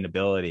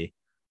maintainability.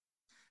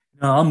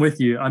 No, I'm with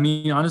you. I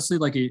mean, honestly,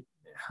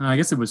 I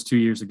guess it was 2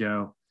 years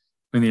ago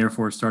when the Air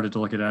Force started to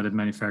look at additive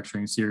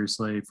manufacturing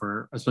seriously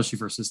especially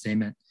for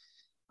sustainment.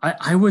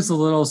 I was a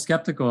little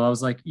skeptical. I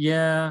was like,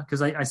 yeah,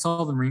 because I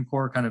saw the Marine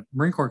Corps kind of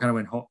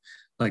went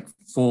like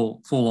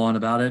full on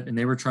about it, and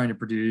they were trying to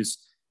produce,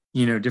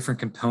 different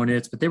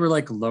components, but they were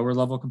like lower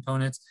level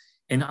components,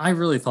 and I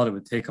really thought it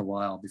would take a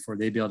while before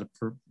they'd be able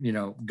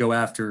to, go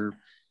after,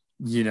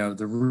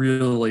 the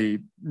really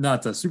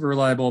not the super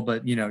reliable,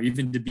 but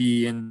even to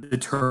be in the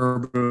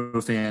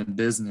turbofan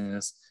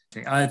business.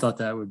 I thought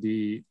that would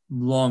be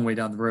long way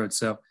down the road.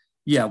 So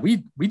yeah,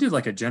 we did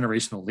like a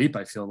generational leap.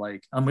 I feel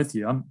like I'm with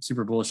you. I'm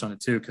super bullish on it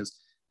too because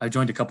I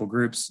joined a couple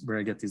groups where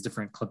I get these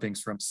different clippings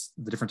from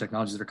the different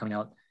technologies that are coming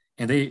out,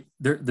 and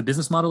the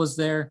business model is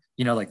there.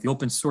 Like the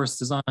open source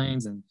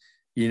designs and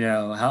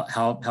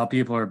how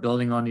people are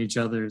building on each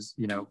other's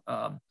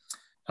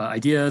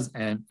ideas,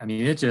 and I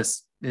mean it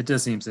just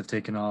seems to have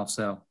taken off.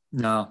 So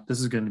no,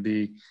 this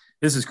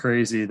is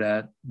crazy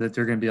that they're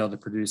going to be able to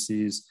produce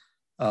these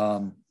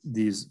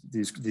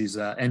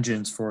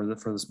engines for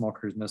the small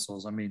cruise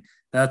missiles. I mean,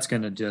 that's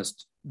going to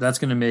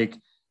make,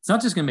 it's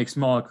not just going to make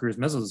smaller cruise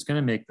missiles, it's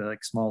going to make the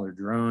like smaller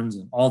drones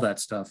and all that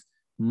stuff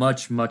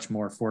much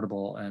more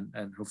affordable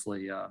and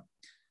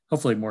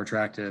hopefully more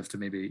attractive to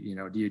maybe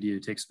DoD to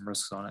take some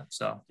risks on it.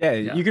 So yeah,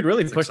 you could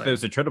really push exciting.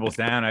 those attritables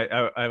down.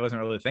 I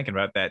wasn't really thinking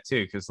about that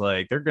too, because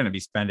like they're going to be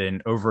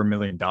spending over $1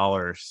 million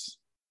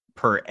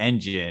per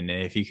engine,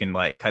 and if you can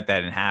like cut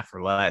that in half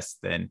or less,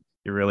 then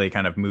you're really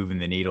kind of moving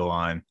the needle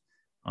on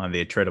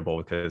the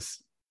attritable,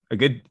 because a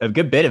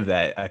good bit of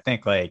that, I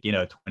think, like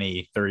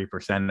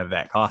 20-30% of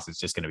that cost is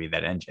just going to be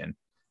that engine.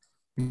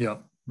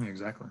 Yep,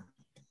 exactly.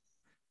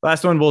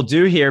 Last one we'll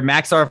do here.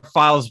 Maxar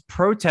files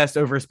protest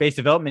over Space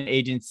Development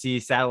Agency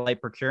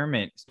satellite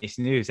procurement. Space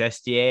News.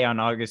 SDA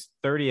on August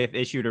 30th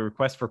issued a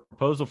request for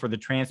proposal for the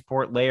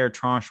Transport Layer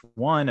Tranche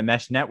 1, a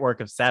mesh network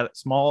of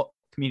small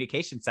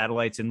communication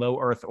satellites in low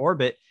Earth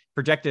orbit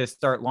projected to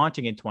start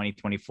launching in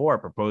 2024.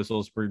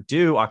 Proposals were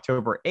due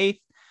October 8th.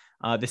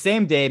 The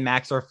same day,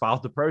 Maxar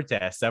filed the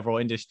protest. Several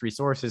industry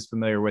sources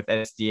familiar with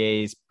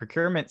SDA's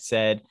procurement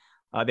said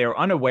they were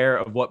unaware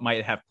of what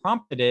might have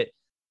prompted it,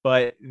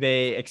 but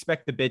they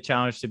expect the bid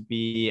challenge to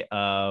be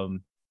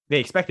they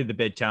expected the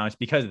bid challenge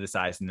because of the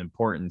size and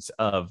importance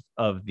of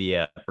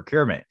the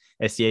procurement.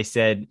 SDA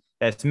said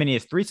as many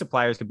as 3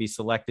 suppliers could be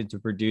selected to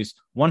produce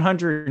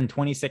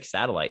 126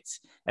 satellites.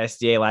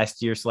 SDA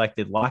last year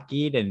selected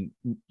Lockheed and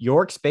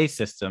York Space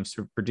Systems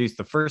to produce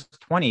the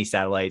first 20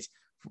 satellites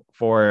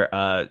for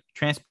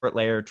Transport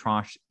Layer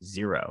Tranche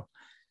 0.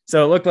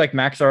 So it looked like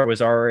Maxar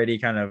was already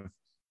kind of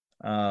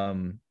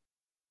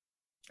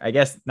I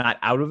guess not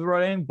out of the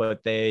running,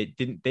 but they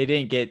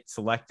didn't get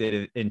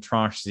selected in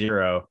Tranche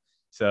 0.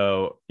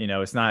 So,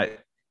 it's not,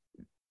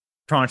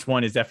 Tranche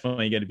 1 is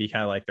definitely going to be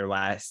kind of like their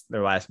last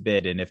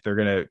bid. And if they're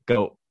going to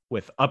go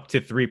with up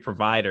to 3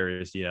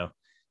 providers, they're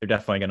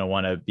definitely going to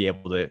want to be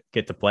able to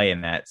get to play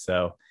in that.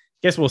 So I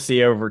guess we'll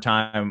see over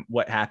time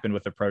what happened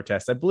with the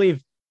protest. I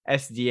believe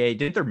SDA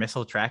did their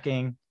missile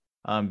tracking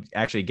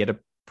actually get a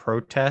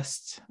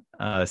protest.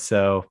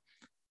 So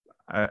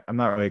I'm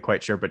not really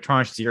quite sure, but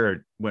Tranche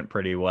 0 went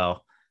pretty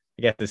well.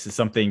 I guess this is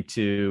something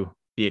to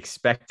be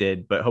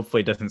expected, but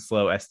hopefully it doesn't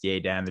slow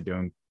SDA down. They're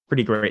doing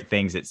pretty great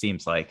things, it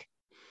seems like.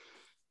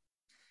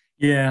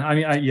 Yeah, I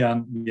mean,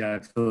 I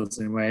feel the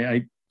same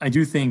way. I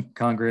do think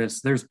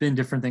Congress, there's been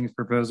different things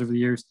proposed over the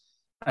years.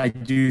 I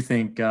do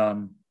think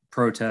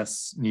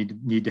protests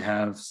need to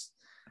have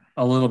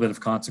a little bit of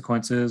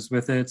consequences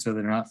with it so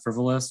they're not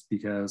frivolous,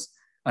 because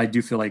I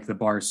do feel like the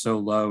bar is so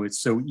low. It's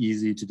so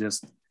easy to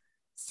just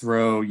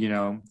throw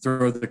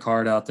the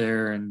card out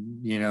there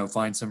and,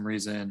 find some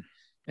reason.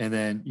 And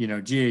then,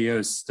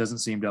 GAOs doesn't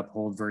seem to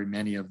uphold very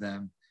many of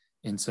them.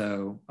 And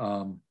so,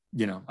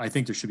 I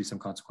think there should be some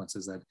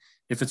consequences that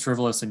if it's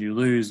frivolous and you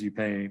lose, you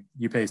pay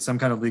some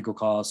kind of legal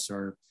costs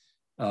or,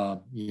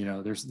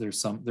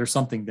 there's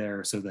something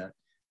there so that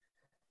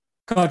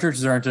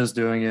contractors aren't just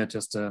doing it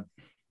just to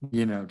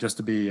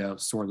be a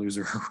sore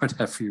loser or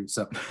whatever.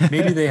 So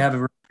maybe they have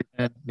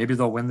maybe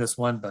they'll win this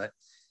one, but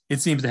it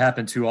seems to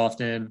happen too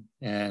often.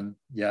 And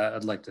yeah,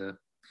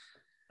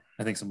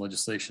 I think some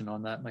legislation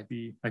on that might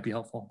be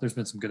helpful. There's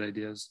been some good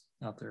ideas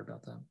out there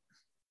about that.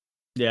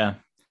 Yeah.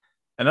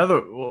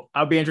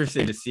 I'll be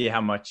interested to see how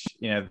much,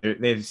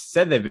 they've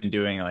said they've been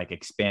doing like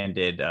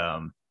expanded,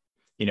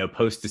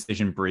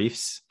 post-decision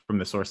briefs from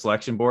the source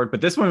selection board,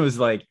 but this one was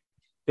like,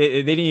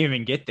 they didn't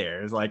even get there.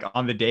 It was like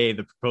on the day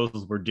the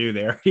proposals were due,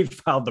 they already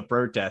filed the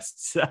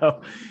protest. So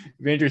it'd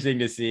be interesting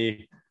to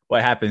see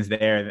what happens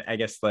there. I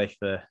guess like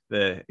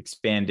the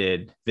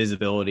expanded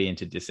visibility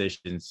into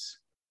decisions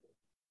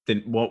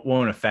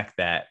won't affect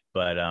that.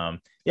 But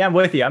yeah, I'm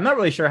with you. I'm not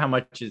really sure how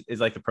much is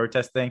like the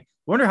protest thing.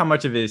 I wonder how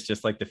much of it is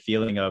just like the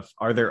feeling of,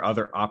 are there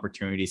other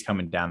opportunities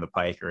coming down the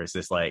pike, or is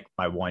this like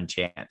my one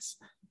chance?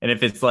 And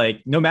if it's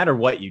like, no matter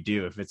what you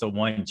do, if it's a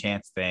one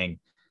chance thing,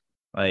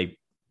 like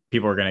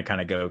people are going to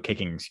kind of go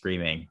kicking and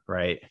screaming,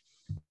 right?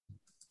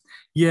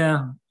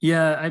 Yeah.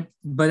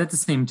 But at the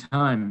same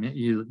time,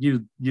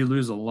 you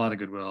lose a lot of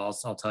goodwill.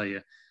 I'll tell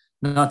you,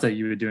 not that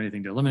you would do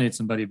anything to eliminate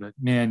somebody, but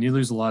man, you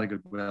lose a lot of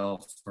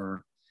goodwill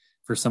for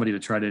somebody to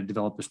try to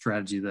develop a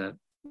strategy that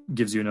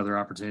gives you another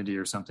opportunity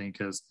or something,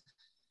 because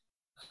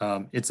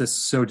it's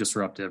so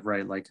disruptive,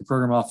 right? Like the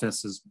program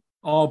office is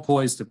all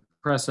poised to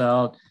press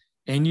out,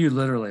 and you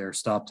literally are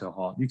stopped to a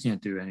halt. You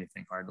can't do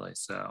anything hardly.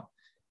 So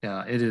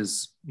yeah, it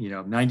is,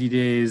 90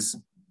 days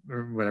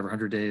or whatever,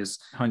 100 days.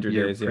 100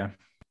 days, yeah.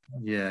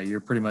 Yeah,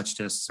 you're pretty much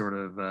just sort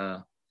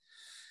of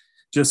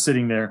just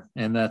sitting there,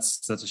 and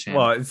that's a shame.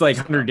 Well, it's like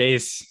 100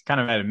 days kind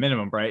of at a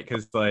minimum, right?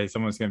 Because like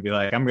someone's going to be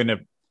like, I'm going to,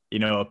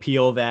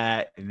 appeal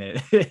that. And then,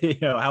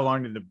 how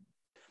long did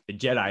the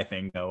Jedi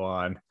thing go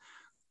on?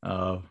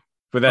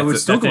 But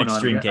that's an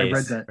extreme case, I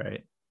read that.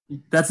 Right?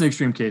 That's an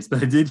extreme case,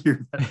 but I did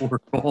hear that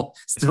Oracle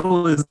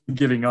still isn't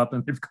giving up,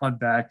 and they've gone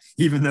back,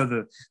 even though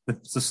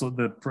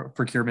the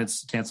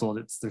procurement's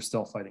canceled. They're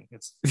still fighting.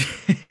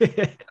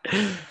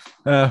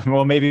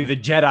 Well, maybe the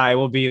Jedi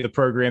will be the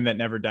program that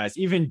never dies.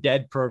 Even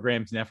dead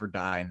programs never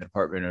die in the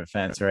Department of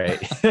Defense, right?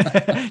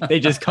 They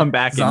just come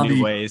back in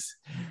new ways.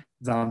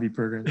 Zombie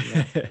program.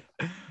 Yeah.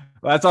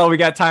 Well, that's all we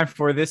got time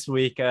for this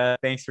week.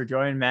 Thanks for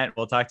joining, Matt.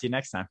 We'll talk to you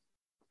next time.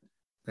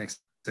 Thanks,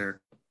 Eric.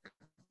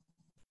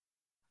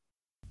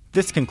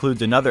 This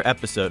concludes another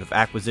episode of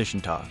Acquisition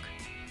Talk.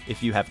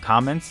 If you have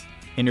comments,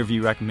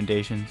 interview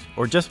recommendations,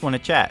 or just want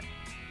to chat,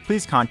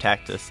 please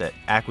contact us at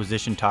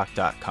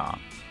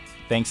acquisitiontalk.com.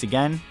 Thanks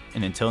again,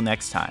 and until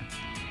next time.